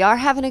 but we are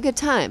having a good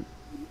time.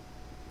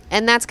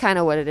 And that's kind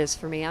of what it is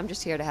for me. I'm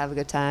just here to have a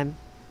good time.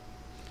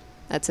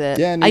 That's it.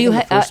 Yeah, and Are you even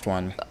the ha- first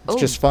one. It's oh,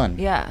 just fun.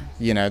 Yeah.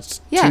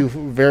 It's Yeah. two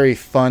very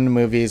fun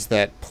movies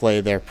that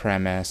play their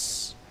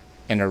premise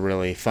in a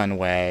really fun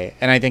way.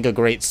 And I think a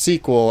great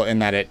sequel in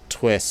that it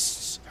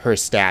twists her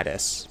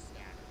status.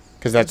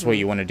 Because that's what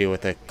you want to do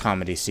with a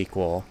comedy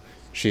sequel.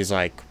 She's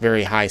like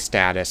very high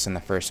status in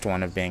the first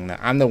one of being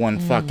I'm the one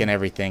fucking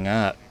everything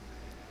up.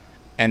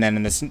 And then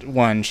in this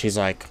one she's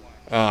like,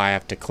 oh, I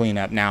have to clean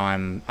up. Now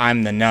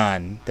I'm the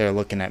nun. They're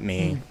looking at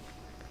me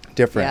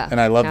different. Yeah, And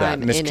I love now that.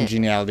 I'm in Miss it.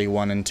 Congeniality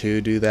 1 and 2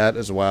 do that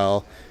as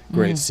well.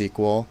 Great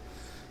sequel.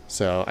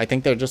 So I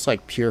think they're just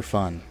like pure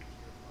fun.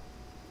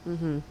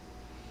 And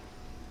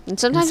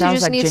sometimes you sounds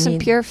just like need some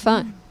Janine- pure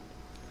fun.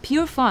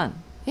 Pure fun.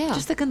 Yeah.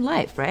 Just like in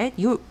life, right?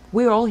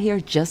 We're all here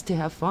just to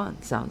have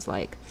fun. Sounds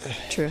like.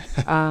 True.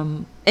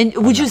 And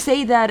would you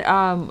say that,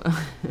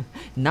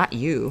 not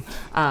you,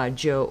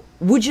 Joe,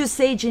 would you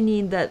say,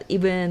 Janine, that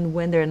even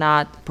when they're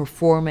not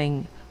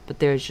performing, but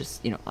they're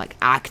just, like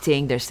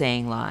acting, they're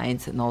saying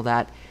lines and all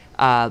that,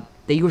 that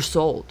you're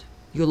sold,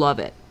 you love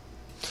it?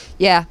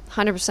 Yeah,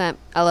 100%.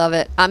 I love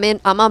it.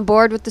 I'm on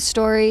board with the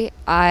story.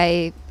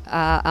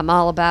 I'm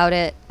all about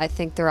it. I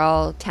think they're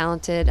all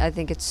talented. I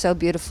think it's so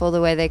beautiful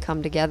the way they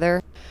come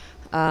together.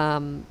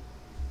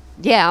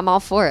 Yeah, I'm all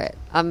for it.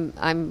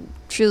 I'm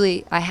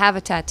truly, I have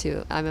a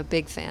tattoo. I'm a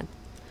big fan.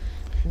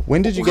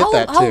 When did you get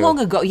that too? How long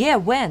ago? Yeah,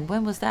 when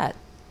was that?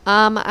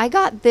 I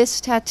got this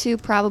tattoo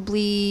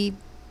probably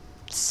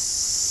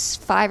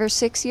 5 or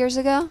 6 years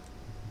ago.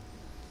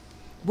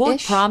 What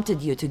Ish.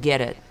 prompted you to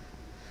get it?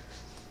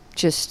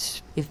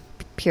 Just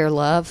pure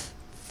love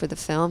for the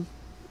film.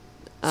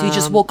 So you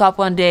just woke up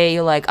one day,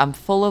 you're like, I'm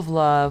full of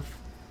love.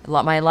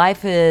 My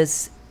life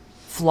is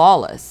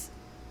flawless.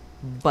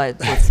 But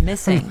what's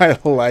missing My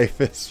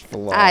life is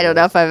flawed. I don't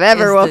know if I've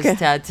ever is woken. this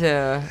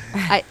tattoo.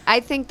 I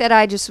think that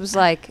I just was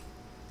like,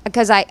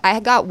 because I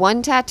got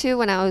one tattoo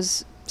when I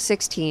was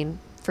 16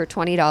 for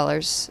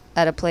 $20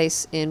 at a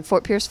place in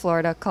Fort Pierce,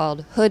 Florida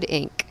called Hood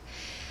Ink.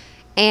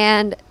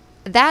 And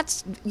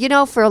that's,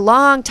 for a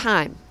long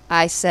time,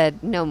 I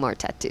said, no more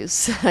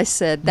tattoos. I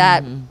said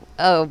that,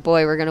 oh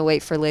boy, we're going to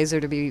wait for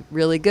laser to be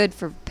really good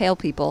for pale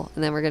people,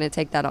 and then we're going to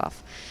take that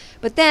off.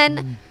 But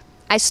then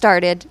I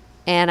started,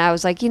 and I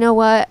was like, you know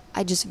what?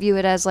 I just view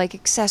it as like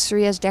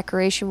accessory, as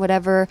decoration,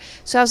 whatever.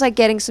 So I was like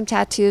getting some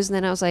tattoos, and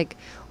then I was like,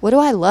 what do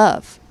I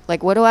love?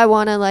 Like, what do I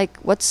want to like,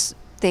 what's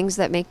things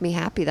that make me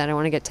happy that I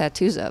want to get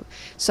tattoos of?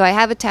 So I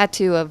have a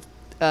tattoo of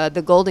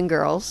the Golden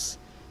Girls,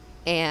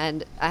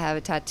 and I have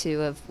a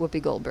tattoo of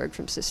Whoopi Goldberg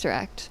from Sister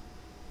Act.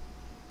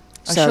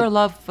 I sure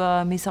love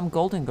me some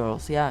Golden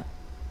Girls, yeah.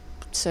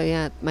 So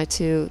yeah,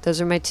 those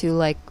are my two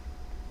like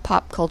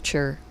pop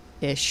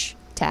culture-ish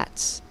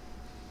tats.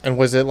 And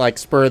was it like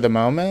spur of the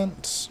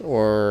moment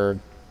or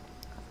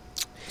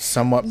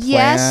somewhat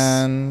Yes.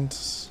 planned?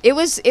 It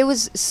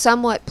was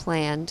somewhat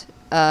planned.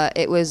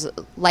 It was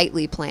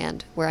lightly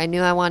planned, where I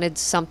knew I wanted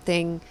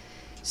something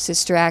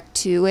Sister Act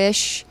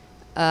 2-ish,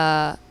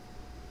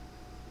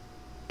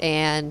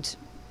 and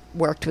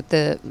worked with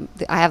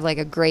I have like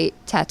a great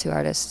tattoo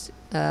artist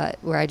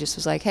where I just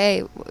was like,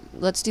 hey,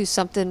 let's do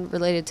something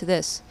related to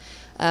this.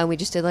 We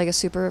just did like a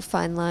super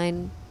fine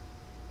line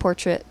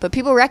portrait, but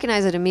people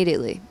recognize it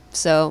immediately,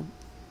 so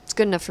it's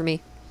good enough for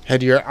me.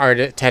 Had your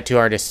tattoo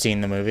artist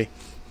seen the movie?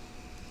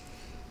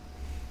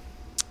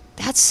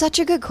 That's such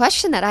a good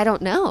question that I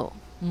don't know.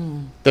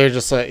 They're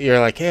just like, you're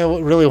like, hey, I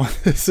really want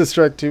this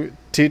Sister Act 2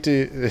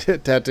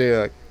 tattoo.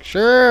 Like,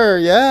 sure,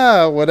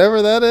 yeah,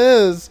 whatever that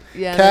is.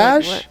 Yeah,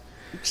 Cash? like,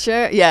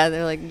 sure. Yeah,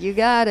 they're like, you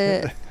got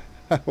it.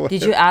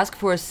 Did you ask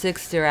for a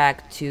Sister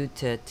Act 2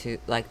 tattoo?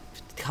 Like,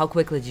 how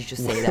quickly did you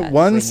say that? when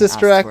One you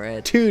Sister asked for Act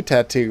it? 2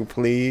 tattoo,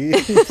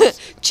 please.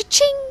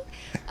 Cha-ching!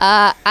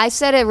 I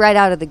said it right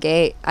out of the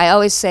gate. I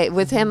always say,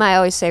 with him, I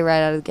always say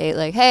right out of the gate,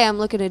 like, hey, I'm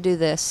looking to do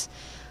this.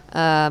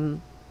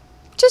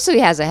 Just so he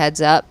has a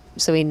heads up,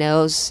 so he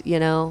knows, you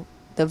know,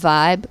 the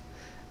vibe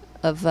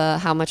of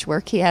how much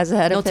work he has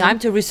ahead No of him. time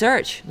to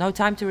research. No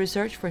time to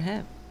research for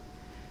him.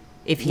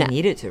 If he Nah.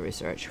 needed to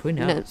research, who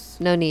knows?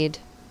 No need.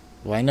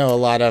 Well, I know a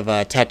lot of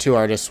tattoo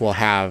artists will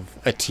have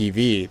a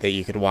TV that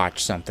you could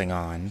watch something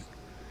on.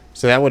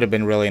 So that would have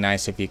been really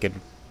nice if you could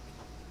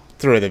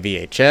throw the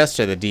VHS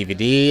or the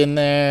DVD in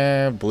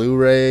there,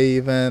 Blu-ray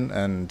even,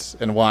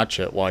 and watch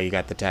it while you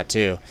got the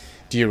tattoo.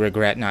 Do you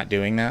regret not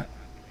doing that?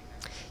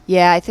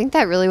 Yeah, I think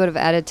that really would have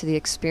added to the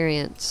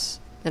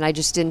experience. And I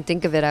just didn't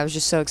think of it. I was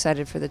just so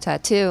excited for the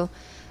tattoo.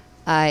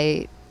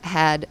 I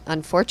had,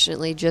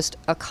 unfortunately, just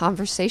a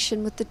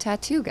conversation with the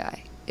tattoo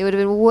guy. It would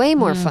have been way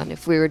more fun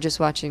if we were just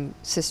watching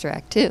Sister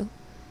Act 2.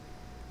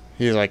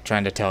 He's like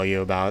trying to tell you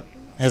about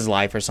his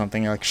life or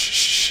something. You're like,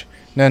 shh.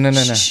 No.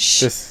 Shh.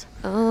 This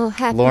Oh,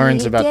 happy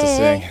Lauren's about to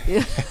day.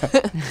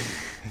 sing.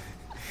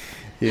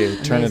 You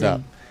turn it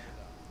up.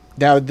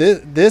 Now,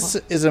 this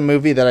is a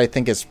movie that I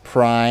think is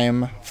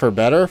prime, for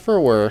better or for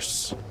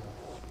worse,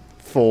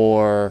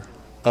 for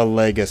a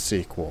Lego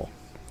sequel.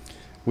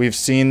 We've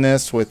seen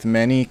this with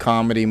many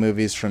comedy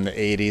movies from the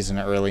 80s and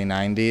early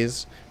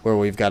 90s, where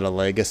we've got a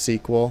Lego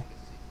sequel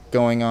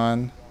going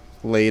on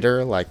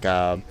later, like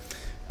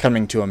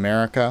Coming to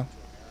America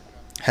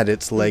had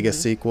its Lego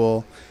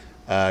sequel.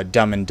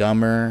 Dumb and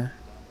Dumber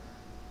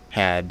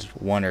had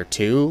one or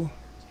two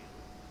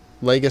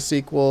Lego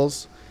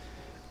sequels.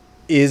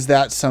 Is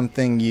that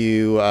something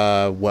you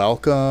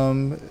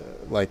welcome?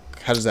 Like,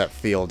 how does that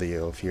feel to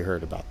you if you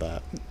heard about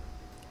that?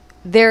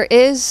 There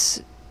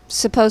is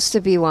supposed to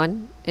be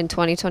one in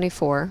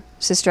 2024,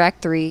 Sister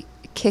Act 3,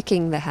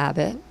 Kicking the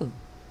Habit.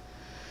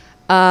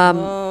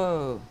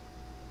 Oh.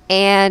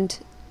 And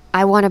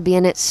I want to be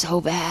in it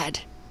so bad.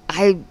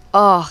 I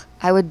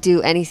would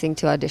do anything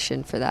to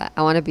audition for that.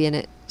 I want to be in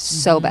it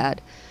so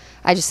bad.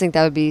 I just think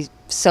that would be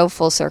so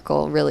full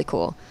circle, really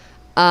cool.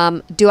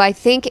 Do I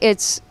think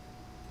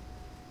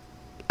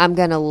I'm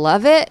going to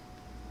love it?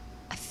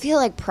 I feel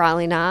like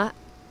probably not.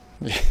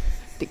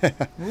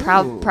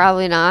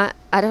 Probably not.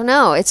 I don't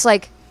know. It's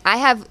like I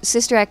have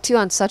Sister Act 2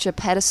 on such a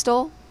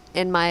pedestal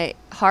in my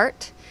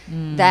heart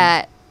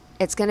that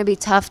it's going to be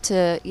tough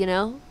to, you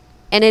know.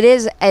 And it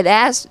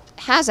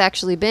has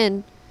actually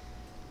been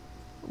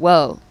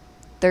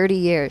 30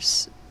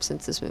 years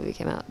since this movie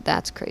came out.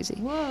 That's crazy.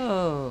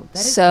 Whoa. That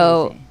is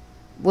So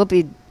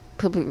crazy.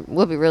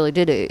 Whoopi really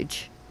did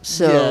age.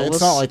 So yeah,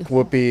 it's not like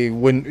Whoopi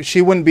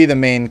wouldn't be the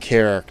main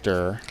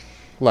character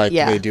like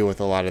they do with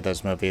a lot of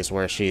those movies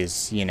where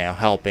she's, you know,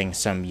 helping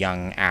some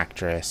young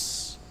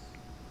actress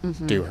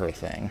do her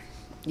thing.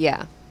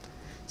 Yeah.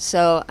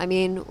 So I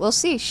mean, we'll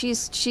see.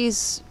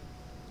 She's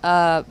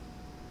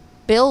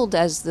billed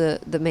as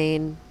the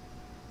main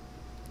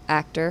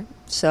actor.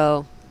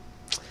 So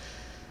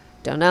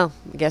don't know.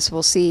 I guess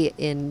we'll see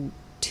in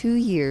 2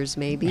 years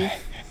maybe.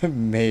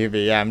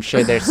 Maybe. Yeah, I'm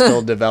sure they're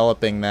still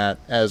developing that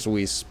as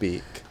we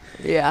speak.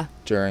 Yeah.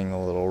 During the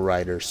little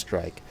writer's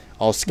strike.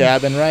 I'll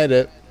scab and write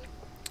it.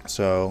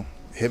 So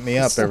hit me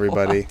up,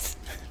 everybody.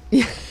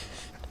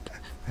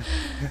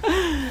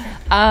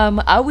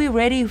 Are we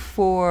ready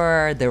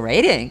for the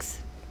ratings?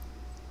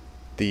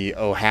 The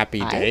Oh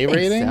Happy I Day think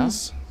ratings?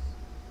 so.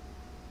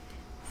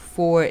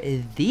 For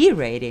the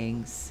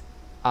ratings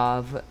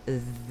of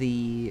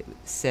the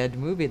said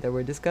movie that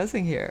we're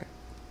discussing here.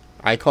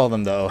 I call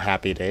them the Oh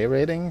Happy Day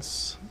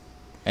ratings.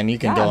 And you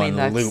can Yeah, go I mean, and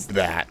that's- loop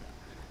that.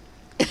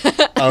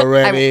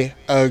 Already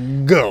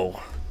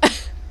go.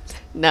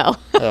 No.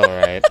 All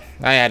right.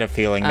 I had a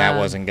feeling that Um,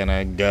 wasn't going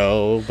to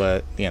go,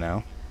 but, you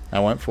know, I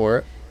went for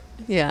it.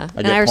 Yeah. I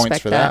and get I points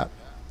respect for that. that.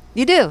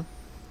 You do.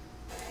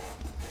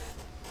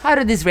 How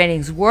do these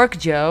ratings work,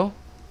 Joe?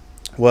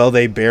 Well,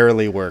 they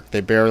barely work.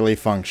 They barely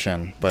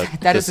function. But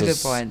That is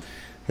this a good point.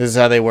 This is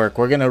how they work.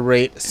 We're going to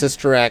rate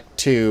Sister Act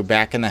 2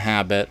 Back in the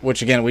Habit,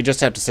 which, again, we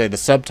just have to say the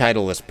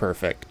subtitle is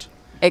perfect.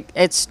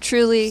 It's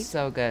truly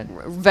So good.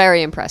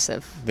 very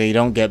impressive. They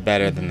don't get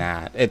better than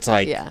that. It's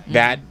like Yeah.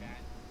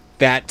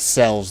 that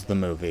sells the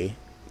movie.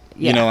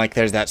 You Yeah. know, like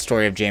there's that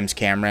story of James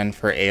Cameron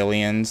for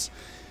Aliens.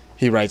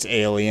 He writes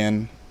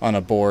Alien on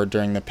a board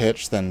during the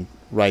pitch, then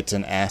writes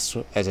an S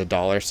as a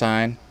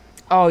 $.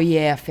 Oh,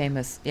 yeah,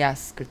 famous.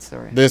 Yes, good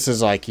story. This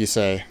is like you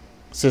say,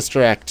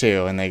 Sister Act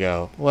 2, and they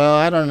go, well,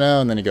 I don't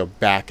know, and then you go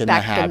back in the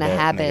habit. Back in the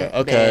and they habit. go,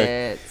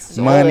 okay, It's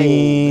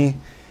money.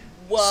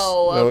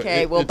 Whoa,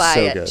 okay, we'll it's buy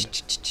so it.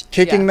 good.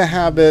 Kicking the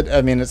habit,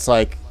 I mean, it's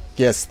like,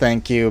 yes,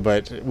 thank you,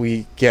 but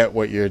we get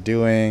what you're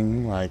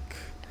doing. Like,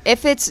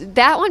 If it's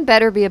that one,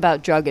 better be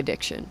about drug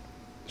addiction.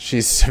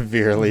 she's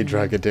severely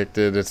drug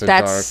addicted. It's a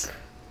That's dark.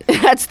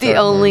 that's the dark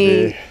only.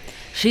 movie.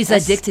 She's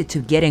That's- addicted to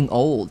getting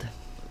old.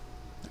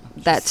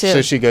 That too.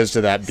 So she goes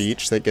to that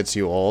beach that gets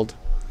you old.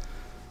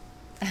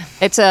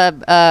 It's a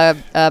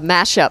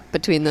mashup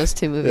between those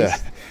two movies.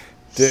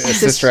 Yeah.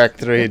 Sister Act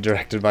 3,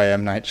 directed by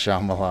M. Night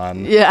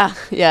Shyamalan.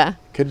 Yeah.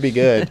 Could be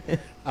good.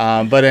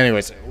 But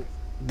anyways,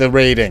 the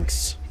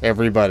ratings,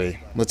 everybody.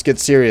 Let's get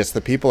serious.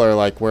 The people are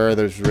like, where are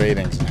those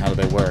ratings and how do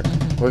they work?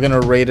 We're going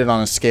to rate it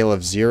on a scale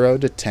of 0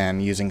 to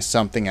 10 using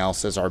something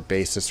else as our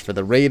basis for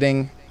the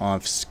rating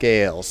of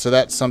scale. So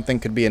that something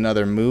could be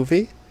another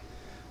movie.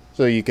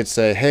 So you could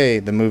say, hey,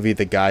 the movie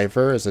The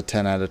Guyver is a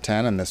 10 out of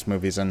 10 and this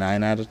movie's a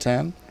 9 out of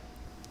 10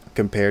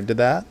 compared to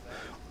that.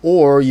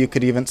 Or you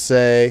could even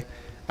say,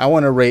 I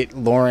want to rate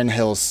Lauryn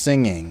Hill's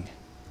singing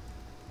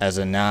as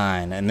a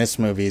 9, and this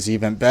movie is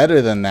even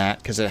better than that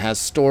because it has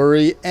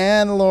story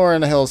and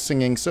Lauryn Hill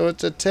singing, so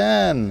it's a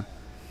 10.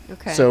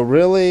 Okay. So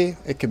really,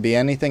 it could be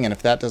anything, and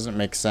if that doesn't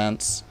make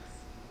sense,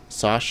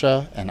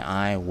 Sasha and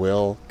I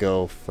will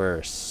go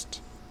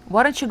first.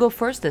 Why don't you go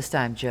first this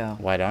time, Joe?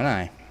 Why don't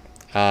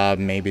I?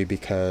 Maybe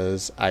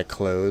because I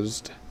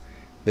closed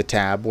the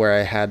tab where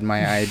I had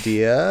my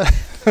idea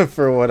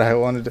for what I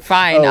wanted to.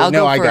 Fine, I'll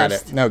go I first. got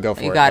it. No, go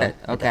for it. You got Go. it.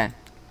 Okay.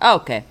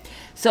 Okay.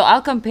 So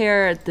I'll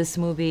compare this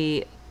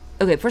movie.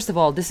 Okay, first of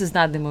all, this is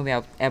not the movie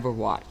I'll ever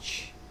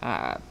watch.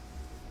 I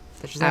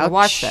just never Ouch.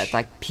 watched that.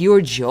 Like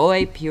pure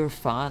joy, pure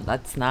fun.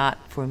 That's not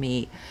for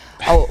me.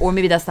 Oh, or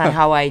maybe that's not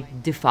how I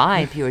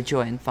define pure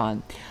joy and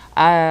fun.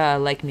 I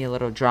like me a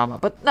little drama.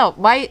 But no,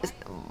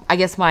 I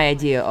guess my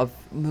idea of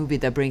movie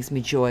that brings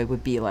me joy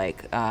would be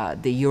like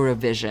the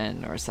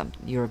Eurovision or some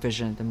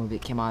Eurovision, the movie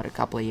that came out a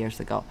couple of years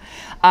ago.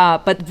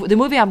 But the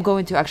movie I'm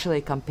going to actually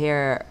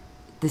compare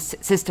the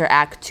Sister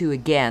Act 2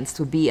 against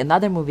would be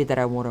another movie that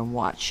I wouldn't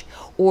watch,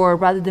 or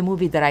rather the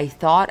movie that I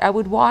thought I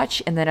would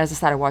watch, and then as I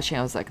started watching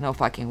I was like, no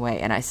fucking way,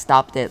 and I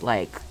stopped it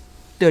like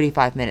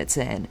 35 minutes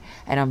in,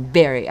 and I'm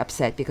very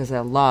upset because I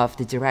love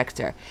the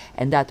director,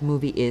 and that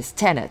movie is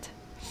Tenet.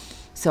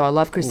 So I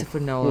love Christopher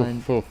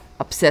Nolan,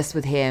 obsessed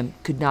with him,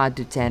 could not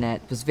do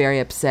Tenet, was very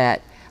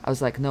upset. I was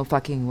like, no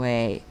fucking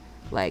way.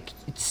 Like,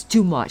 it's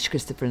too much,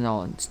 Christopher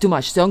Nolan. It's too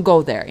much. Don't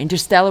go there.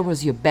 Interstellar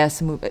was your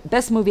best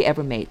movie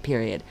ever made,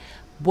 period.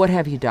 What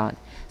have you done?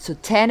 So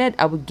Tenet,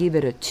 I would give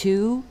it a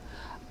 2.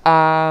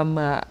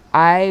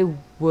 I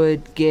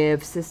would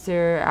give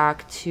Sister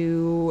Act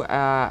 2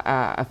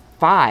 a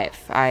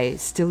 5. I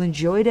still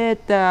enjoyed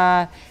it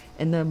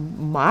in a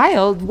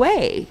mild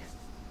way.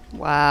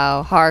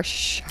 Wow,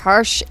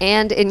 harsh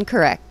and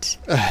incorrect.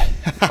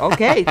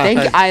 Okay,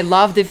 thank you. I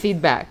love the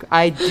feedback.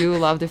 I do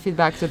love the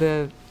feedback to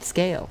the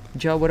scale.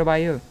 Joe, what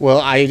about you?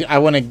 Well, I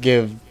want to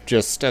give,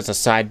 just as a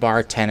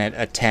sidebar, Tenet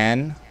a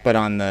 10, but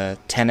on the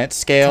Tenet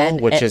scale,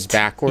 which is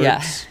backwards.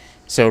 Yeah.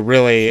 So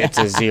really, it's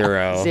a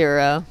 0.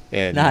 0.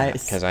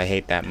 Nice. Because I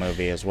hate that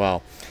movie as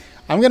well.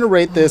 I'm going to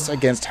rate this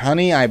against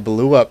Honey, I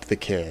Blew Up the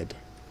Kid.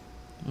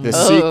 The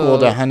sequel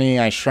to Honey,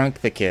 I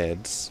Shrunk the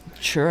Kids.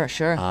 Sure.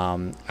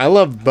 I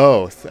love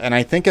both, and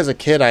I think as a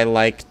kid I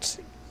liked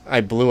I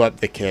Blew Up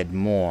the Kid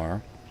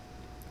more.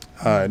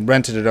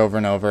 Rented it over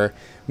and over.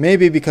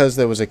 Maybe because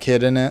there was a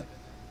kid in it,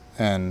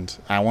 and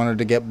I wanted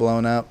to get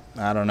blown up.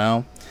 I don't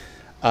know.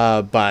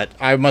 But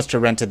I must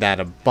have rented that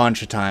a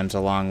bunch of times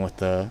along with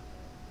the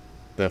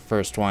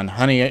first one.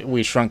 Honey,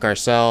 We Shrunk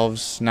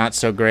Ourselves, not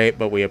so great,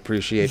 but we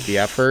appreciate the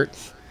effort.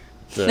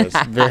 It's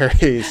a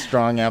very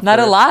strong effort. Not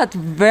a lot,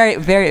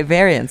 very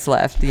variants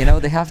left. You know,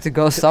 they have to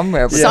go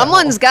somewhere. But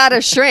Someone's got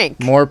to shrink.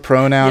 More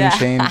pronoun Yeah.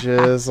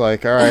 changes.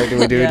 Like, all right, do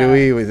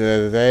we?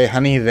 They,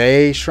 honey,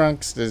 they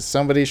shrunk. Does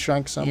somebody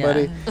shrunk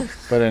somebody? Yeah.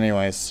 But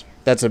anyways,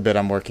 that's a bit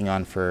I'm working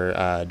on for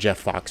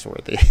Jeff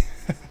Foxworthy.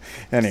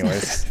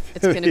 Anyways.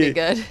 It's going to be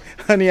good.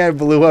 Honey, I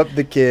Blew Up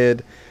the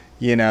Kid.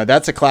 You know,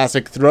 that's a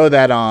classic. Throw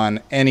that on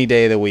any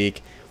day of the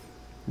week.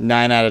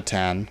 9 out of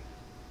 10.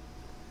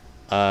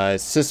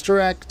 Sister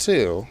Act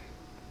 2.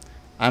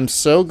 I'm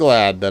so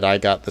glad that I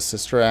got the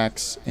Sister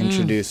Acts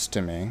introduced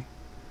to me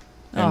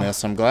in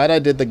this. I'm glad I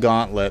did the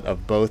gauntlet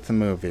of both the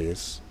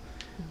movies.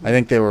 I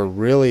think they were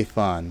really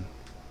fun.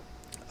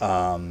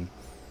 Are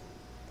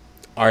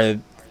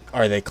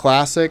they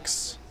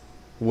classics?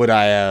 Would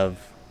I have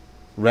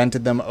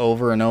rented them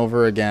over and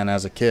over again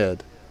as a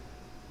kid?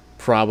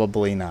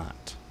 Probably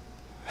not.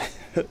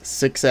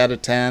 6 out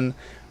of 10,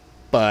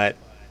 but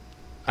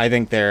I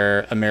think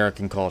they're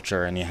American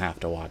culture and you have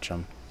to watch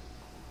them.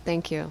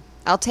 Thank you.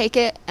 I'll take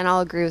it and I'll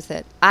agree with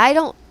it. I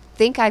don't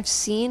think I've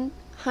seen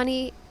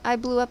Honey, I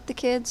Blew Up the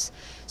Kids,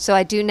 so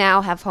I do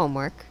now have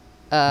homework.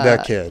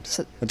 The kid.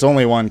 so- It's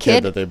only one kid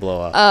Kid? that they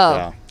blow up. Oh.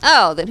 Yeah.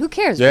 Oh, then who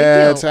cares? Big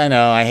Yeah, deal. I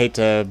know. I hate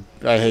to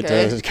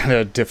Okay. kind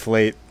of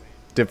deflate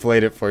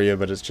it for you,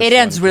 but it's just it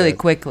ends one really kid.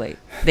 quickly.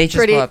 They just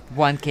Pretty- blow up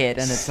one kid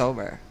and it's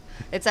over.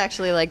 It's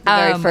actually like the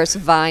very Um, first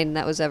Vine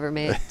that was ever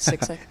made.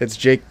 6 seconds. It's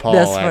Jake Paul,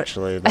 That's what-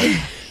 actually, that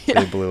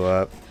they blew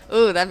up.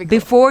 Ooh, that'd be cool.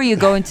 Before you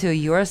go into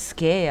your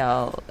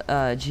scale,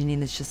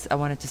 Janine, I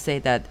wanted to say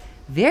that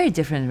very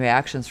different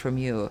reactions from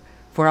you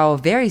for our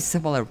very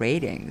similar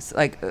ratings.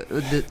 Like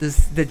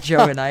the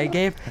Joe and I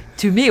gave.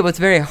 To me, it was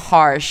very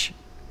harsh.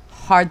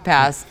 Hard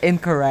pass,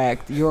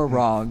 incorrect, you're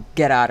wrong,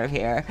 get out of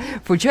here.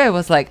 For Joe, it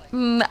was like,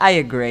 I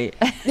agree.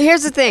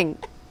 Here's the thing.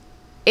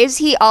 Is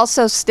he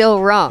also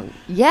still wrong?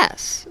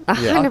 Yes.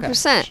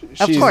 100%.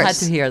 Of She's- course. I had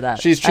to hear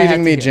that. She's I had treating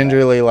to me hear that.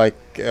 gingerly like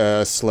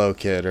a slow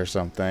kid or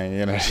something,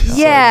 you know. She's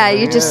Yeah, like,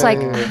 you're just like,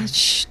 "Yeah."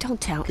 shh,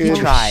 don't tell He him.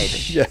 tried.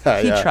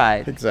 Yeah, He yeah,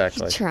 tried.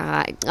 exactly. He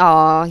tried.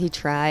 Oh, he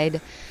tried.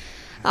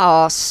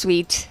 Oh,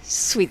 sweet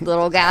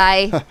little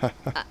guy.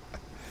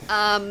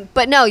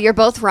 But no, you're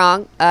both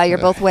wrong. You're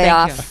both way Thank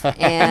off,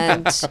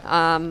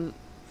 and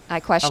I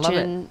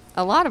question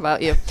a lot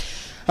about you.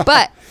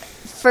 But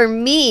for Good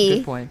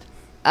me, point.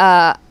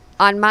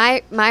 on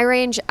my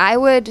range, I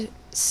would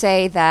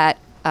say that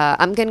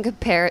I'm going to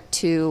compare it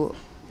to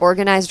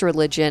organized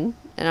religion,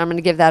 and I'm going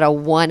to give that a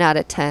 1 out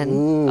of 10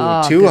 Ooh,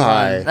 Oh, too good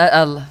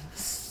high. one.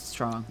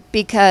 Strong.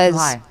 because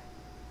High.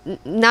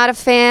 not a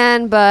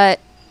fan, but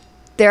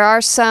there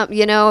are some,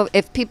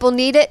 if people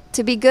need it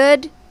to be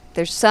good,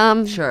 there's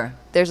some. Sure.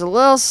 There's a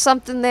little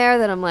something there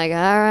that I'm like, all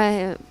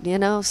right,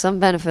 some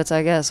benefits,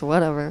 I guess,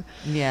 whatever.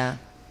 Yeah.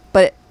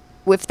 But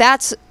if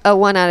that's a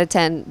 1 out of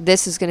 10,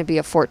 this is going to be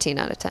a 14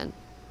 out of 10.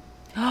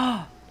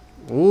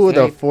 Ooh, the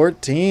Very-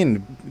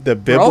 14, the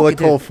Broke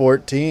biblical the-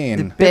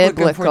 14.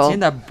 Biblical. 14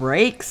 that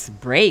breaks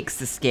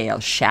the scale,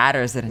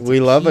 shatters it. Into We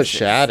love a pieces.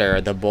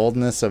 shatter, the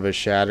boldness of a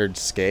shattered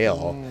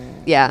scale.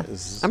 Yeah,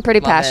 Is- I'm pretty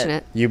Love it.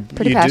 passionate. You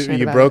Pretty you, passionate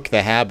you about broke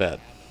the habit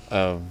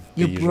of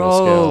the You usual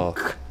skill.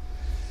 broke.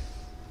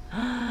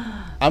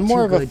 I'm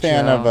more Too of a good,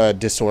 fan of Joe. a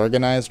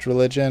disorganized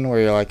religion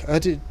where you're like,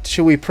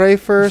 should we pray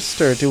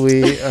first or do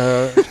we?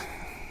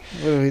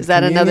 Is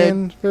that another-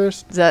 communion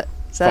first? Is that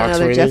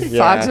another Jeff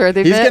Yeah.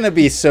 Foxworthy He's bit? gonna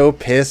be so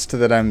pissed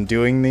that I'm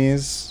doing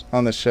these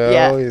on the show.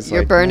 Yeah, He's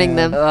you're like, burning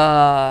 "Man."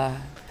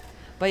 them.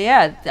 But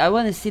yeah, I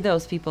want to see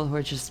those people who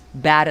are just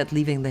bad at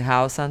leaving the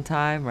house on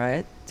time,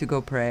 right? To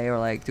go pray or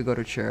like to go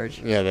to church.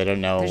 Yeah, they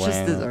don't know They're just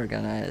when.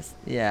 disorganized.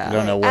 Yeah. They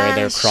don't know where their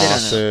They don't know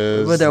cross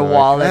is. where their They're like,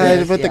 wallet "Hey,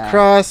 is, Put yeah. the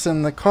cross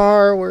in the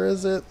car. Where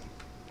is it?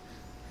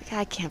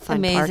 I can't find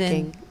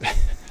Amazing.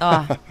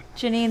 parking.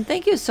 Janine,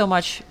 thank you so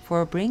much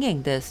for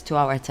bringing this to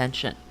our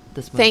attention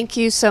this month. Thank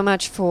you so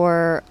much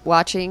for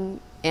watching,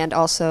 and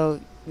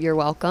also you're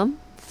welcome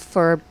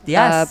for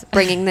Yes.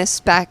 bringing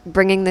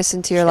this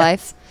into your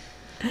life.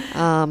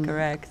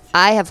 Correct.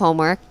 I have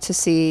homework to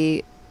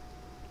see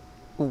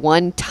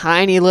one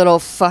tiny little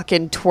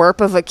fucking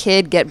twerp of a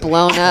kid get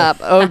blown up.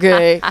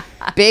 Okay.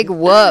 Big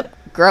whoop.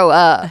 Grow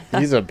up.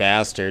 He's a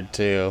bastard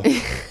too.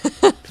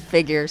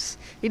 Figures.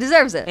 He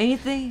deserves it.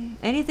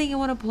 Anything you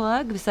want to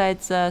plug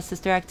besides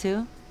Sister Act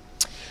 2?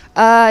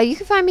 You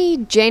can find me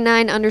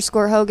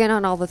J9_Hogan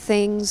on all the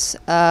things.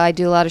 I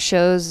do a lot of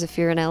shows if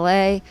you're in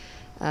LA.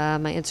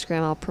 My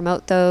Instagram, I'll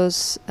promote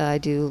those. I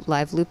do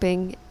live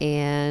looping,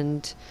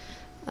 and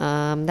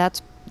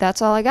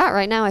that's all I got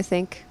right now, I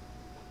think.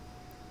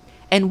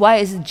 And why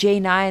is it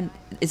J9?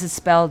 Is it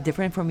spelled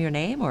different from your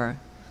name or?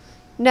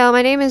 No,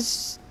 my name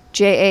is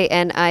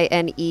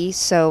Janine,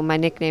 so my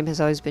nickname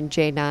has always been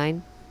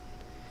J9.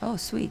 Oh,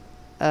 sweet.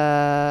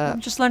 I'm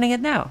just learning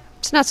it now.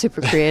 It's not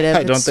super creative.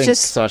 I don't It's think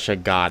just, Sasha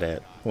got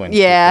it when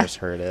Yeah. she first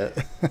heard it.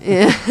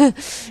 yeah,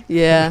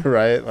 yeah.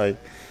 Right? Like,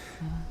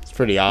 it's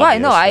pretty obvious.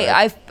 Right, no,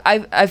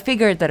 right? I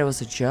figured that it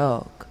was a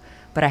joke,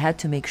 but I had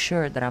to make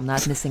sure that I'm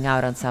not missing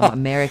out on some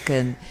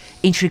American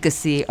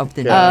intricacy of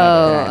the name.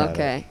 Oh, Yeah.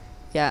 okay.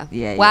 Yeah.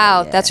 Yeah,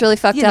 Wow, yeah. that's really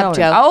fucked You know up, it.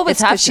 Joe. I always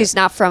It's have 'cause to. she's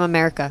not from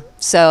America.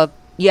 So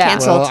Yeah.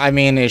 canceled. Well, I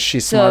mean, is she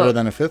smarter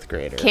than a fifth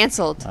grader?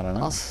 Canceled. I don't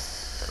know.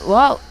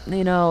 Well,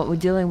 we're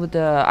dealing with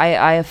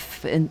I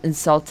have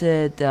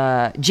insulted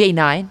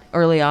J9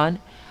 early on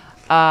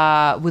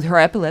with her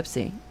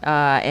epilepsy,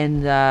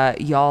 and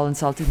y'all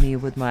insulted me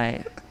with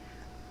my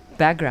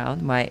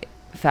background, my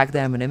fact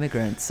that I'm an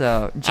immigrant.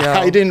 So, Joe,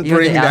 I didn't you're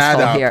bring the that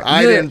asshole up. Here.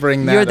 I You're- didn't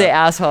bring that You're the up.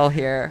 asshole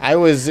here. I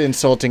was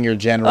insulting your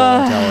general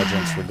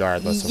intelligence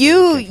regardless of where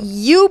You it came from.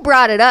 you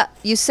brought it up.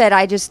 You said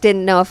I just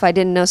didn't know if I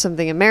didn't know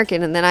something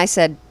American, and then I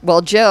said,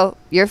 "Well, Joe,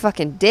 you're a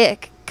fucking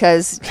dick,"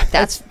 because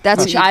that's what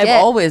Which you I'm get.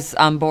 always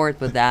on board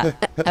with that.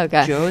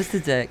 Okay. Joe is the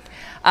dick.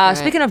 right.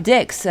 Speaking of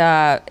dicks,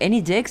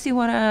 any dicks you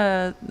want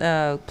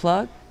to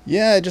plug?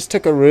 Yeah, I just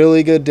took a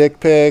really good dick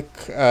pic.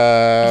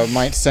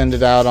 Might send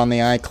it out on the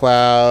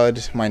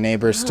iCloud. My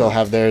neighbors still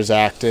have theirs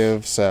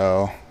active,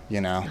 so,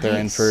 they're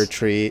in for a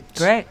treat.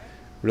 Great.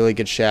 Really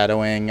good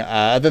shadowing.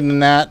 Other than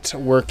that,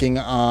 working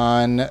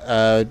on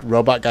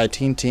Robot Guy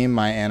Teen Team,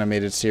 my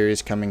animated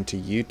series coming to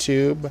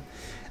YouTube.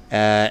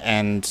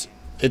 And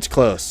it's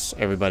close,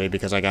 everybody,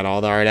 because I got all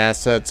the art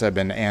assets. I've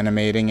been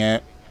animating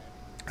it.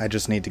 I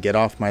just need to get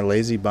off my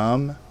lazy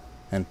bum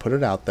and put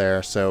it out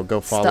there. So go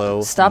follow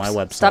my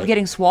website. Stop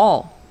getting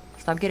swole.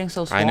 Stop getting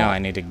so swole. I know I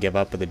need to give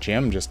up at the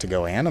gym just to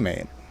go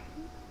animate.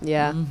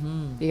 Yeah.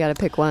 You got to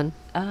pick one.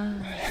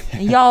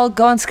 Y'all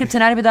go on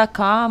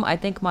scriptanatomy.com. I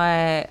think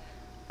my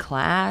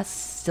class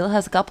still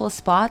has a couple of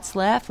spots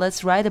left.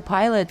 Let's write a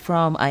pilot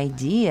from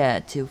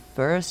idea to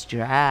first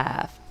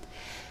draft.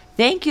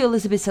 Thank you,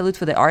 Elizabeth Salute,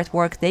 for the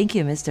artwork. Thank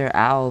you, Mr.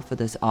 Owl, for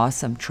this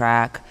awesome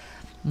track.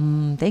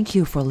 Thank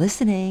you for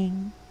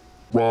listening.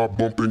 Rob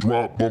bumping,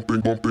 drop,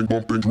 bumping, bumping,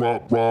 bumping,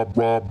 drop, Rob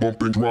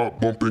bumping, drop,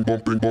 bumping,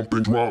 bumping,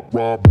 bumping, drop,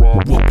 Rob.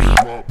 Whoopi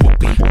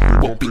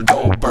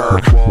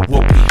Goldberg.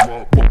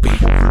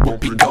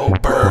 Whoopi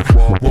Goldberg.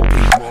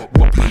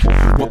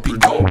 Whoopi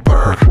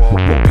Goldberg.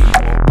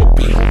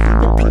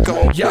 Whoopi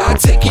Goldberg. Yeah, I'm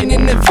taking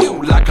in the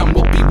view like I'm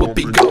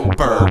Whoopi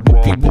Goldberg.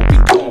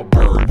 Whoopi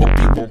Goldberg.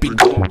 Whoopi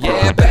Goldberg.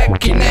 Yeah,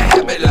 back in the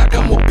habit like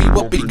I'm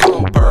Whoopi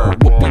Goldberg.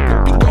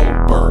 Whoopi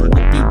Goldberg.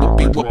 Whoopi.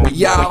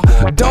 Y'all,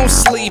 don't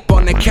sleep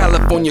on the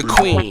California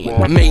queen.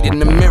 Made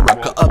in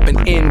America up in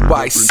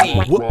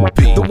NYC.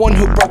 Whoopi. The one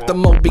who broke the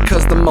mold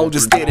because the mold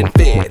just didn't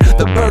fit.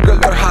 The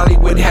burglar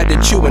Hollywood had to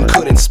chew and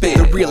couldn't spit.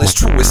 The realest,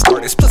 truest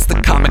artist, plus the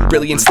comic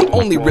brilliance. The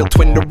only real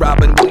twin to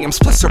Robin Williams,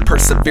 plus her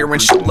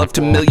perseverance. Showed love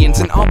to millions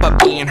and all by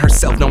being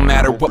herself, no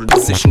matter what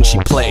position she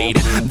played.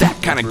 That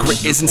kind of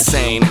grit is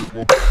insane.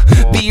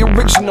 The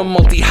original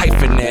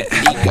multi-hyphenate.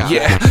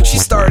 Yeah, she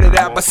started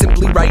out by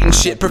simply writing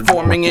shit,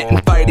 performing it,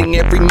 and fighting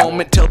every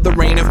moment till the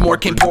rain of more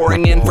came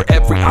pouring in. For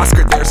every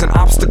Oscar there's an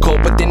obstacle,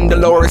 but then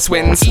Dolores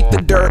wins. Eat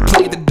the dirt,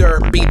 play the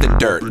dirt, be the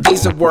dirt.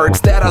 These are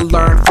words that I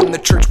learned from the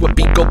church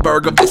Whoopi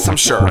Goldberg, of this I'm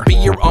sure. Be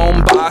your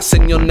own boss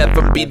and you'll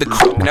never be the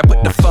crook. Now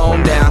put the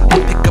phone down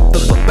and pick up the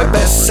book by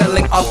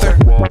best-selling author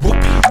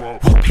Whoopi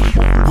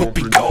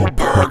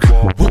Goldberg.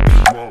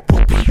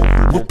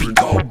 Whoopi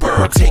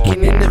Goldberg.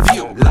 Taking in the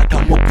view like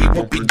I'm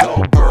Whoopi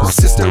Goldberg.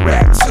 Sister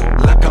Act 2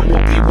 like I'm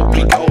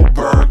Whoopi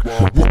Goldberg.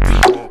 Whoopi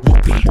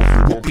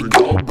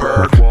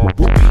Goldberg.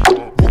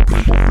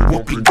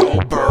 Whoopi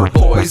Goldberg.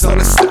 Boys on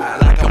the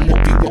side like I'm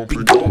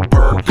Whoopi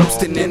Goldberg.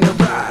 Ghosting in the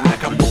ride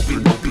like I'm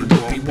Whoopi.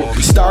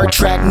 Star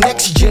Trek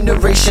Next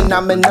Generation,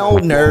 I'm an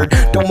old nerd.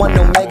 Don't want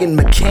no Meghan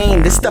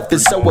McCain, this stuff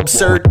is so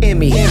absurd.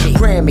 Emmy,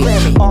 Grammy,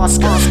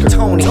 Oscar,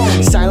 Tony.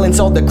 Silence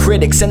all the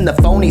critics and the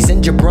phonies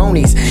and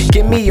jabronis.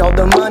 Give me all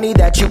the money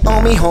that you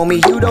owe me,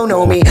 homie. You don't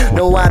know me.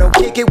 No, I don't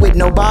kick it with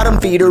no bottom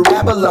feeder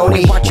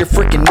abalone. Watch your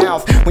freaking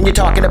mouth when you're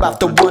talking about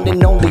the one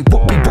and only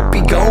Whoopi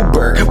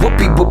Goldberg.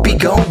 Whoopi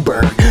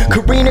Goldberg.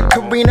 Karina,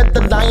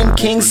 the Lion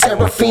King,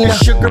 Serafina,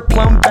 Sugar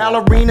Plum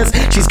ballerinas.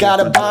 She's got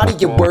a body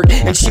of work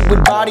and she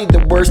would body the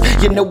worst.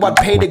 You know I'd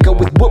pay to go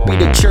with Whoopi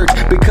to church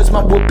because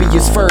my Whoopi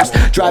is first.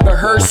 Drive a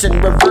hearse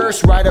in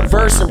reverse, write a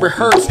verse and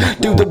rehearse.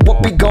 Do the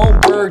Whoopi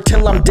Goldberg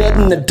till I'm dead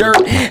in the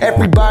dirt.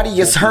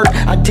 Everybody is hurt,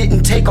 I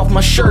didn't take off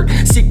my shirt.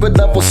 Secret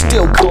level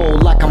still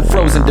cold like I'm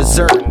frozen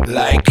dessert.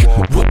 Like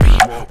Whoopi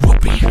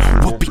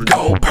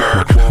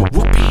Goldberg.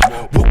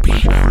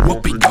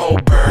 Whoopi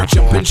Goldberg.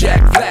 Jumpin'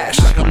 Jack Flash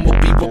like I'm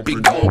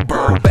Whoopi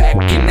Goldberg. Back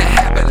in the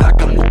habit like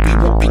I'm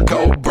Whoopi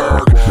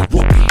Goldberg.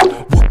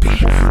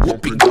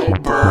 Whoopi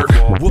Goldberg.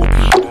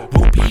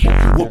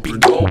 Whoopi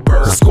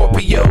Goldberg.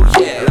 Scorpio,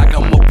 yeah, like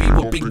I'm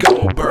Whoopi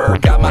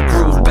Goldberg. Got my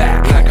groove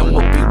back like I'm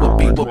Whoopi.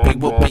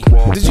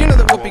 Did you know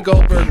that Whoopi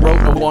Goldberg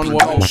wrote a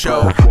one-woman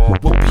show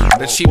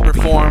that she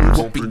performed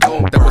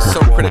that was so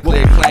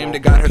critically acclaimed it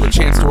got her the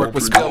chance to work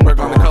with Spielberg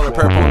on The Color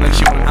Purple, and then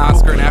she won an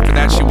Oscar, and after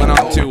that she went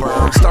on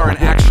to star in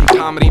action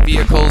comedy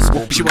vehicles.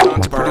 She went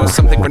on to produce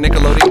something for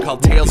Nickelodeon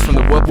called Tales from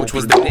the Whoop, which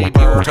was the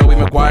debut of Tobey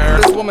Maguire.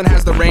 This woman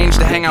has the range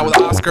to hang out with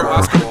Oscar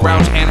the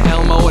Grouch, and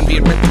Elmo, and be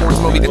in Rick Torn's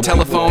movie The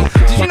Telephone.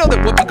 Did you know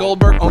that Whoopi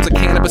Goldberg owns a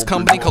cannabis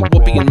company called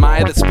Whoopi and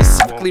Maya that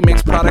specifically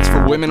makes products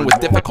for women with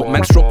difficult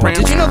menstrual cramps?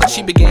 Did you know that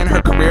she began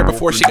her career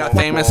before she got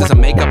famous as a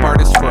makeup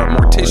artist, for a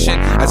mortician,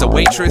 as a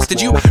waitress?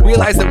 Did you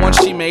realize that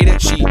once she made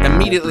it, she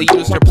immediately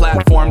used her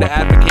platform to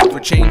advocate for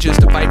changes,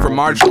 to fight for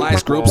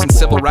marginalized groups and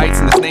civil rights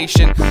in this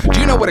nation? Do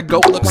you know what a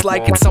goat looks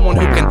like? It's someone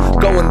who can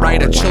go and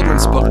write a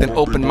children's book, then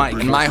open mic.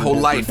 In my whole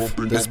life,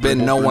 there's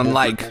been no one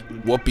like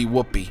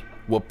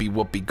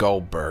Whoopi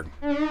Goldberg.